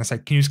afterwards?" And I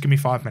said, "Can you just give me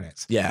 5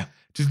 minutes? Yeah.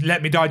 Just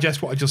let me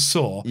digest what I just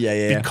saw."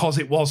 Yeah. Because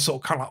it was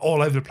sort of kind of like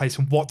all over the place.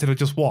 And what did I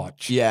just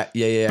watch? Yeah.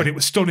 But it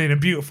was stunning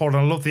and beautiful, and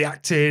I love the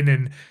acting,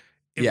 and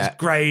it was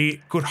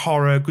great, good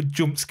horror, good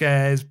jump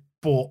scares.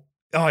 But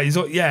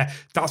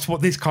that's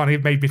what this kind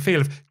of made me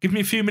feel. Give me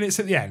a few minutes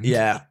at the end,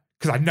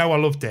 because I know I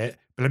loved it,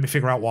 but let me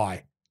figure out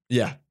why.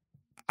 Yeah.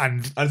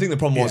 And I think the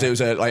problem was it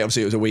was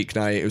obviously it was a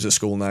weeknight, it was a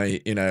school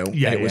night,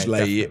 it was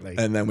late,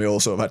 definitely. And then we all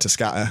sort of had to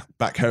scatter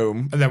back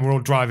home. And then we're all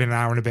driving an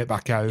hour and a bit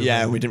back home.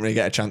 Yeah, we didn't really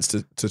get a chance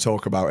to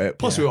talk about it.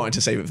 Plus we wanted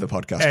to save it for the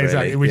podcast.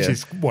 Exactly, really. which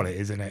is what it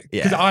is, isn't it?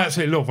 Because I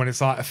absolutely love when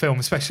it's like a film,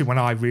 especially when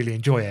I really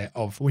enjoy it,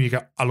 of when you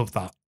go, I love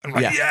that. I'm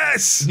like,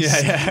 yes!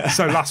 Yeah.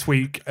 So last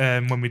week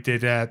when we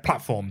did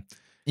Platform,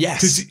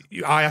 yes,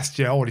 because I asked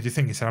you, what did you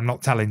think? You said, I'm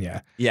not telling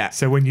you. Yeah.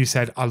 So when you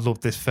said, I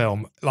love this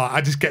film, like I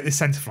just get this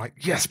sense of like,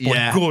 yes,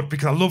 boy, good,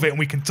 because I love it and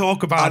we can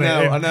talk about it.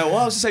 I know. Well,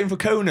 I was the same for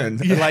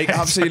Conan.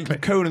 Absolutely,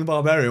 Conan the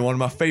Barbarian, one of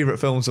my favourite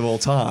films of all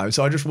time.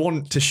 So I just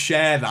want to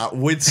share that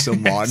with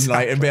someone,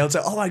 and be able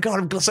to, oh my God,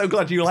 I'm so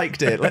glad you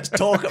liked it. Let's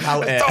talk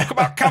about it. Talk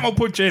about camel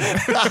punching.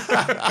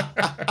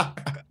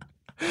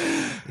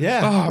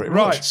 Yeah. Oh, right.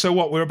 Much. So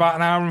what? We're about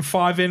an hour and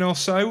 5 in or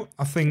so,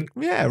 I think.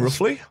 Yeah,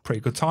 roughly.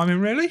 Pretty good timing,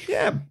 really.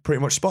 Yeah,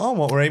 pretty much spot on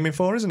what we're aiming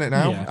for, isn't it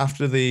now? Yeah.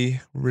 After the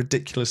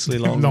ridiculously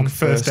long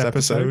first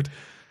episode.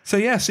 So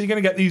you're going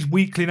to get these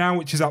weekly now,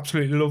 which is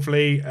absolutely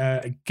lovely.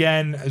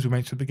 Again, as we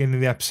mentioned at the beginning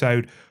of the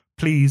episode,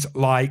 please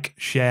like,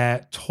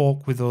 share,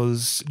 talk with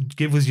us,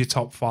 give us your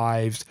top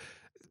 5s.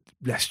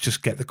 Let's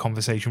just get the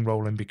conversation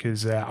rolling,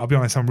 because I'll be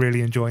honest, I'm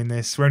really enjoying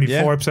this. We're only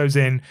 4 episodes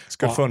in. It's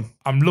good fun.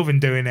 I'm loving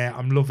doing it.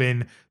 I'm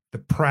loving the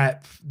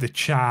prep, the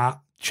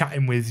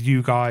chatting with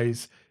you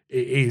guys.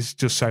 It is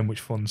just so much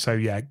fun. So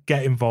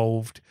get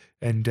involved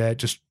and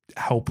just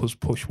help us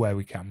push where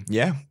we can.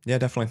 Yeah,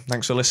 definitely.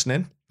 Thanks for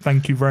listening.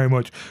 Thank you very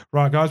much.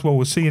 Right, guys. Well,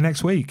 we'll see you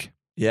next week.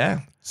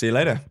 Yeah. See you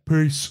later.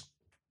 Peace.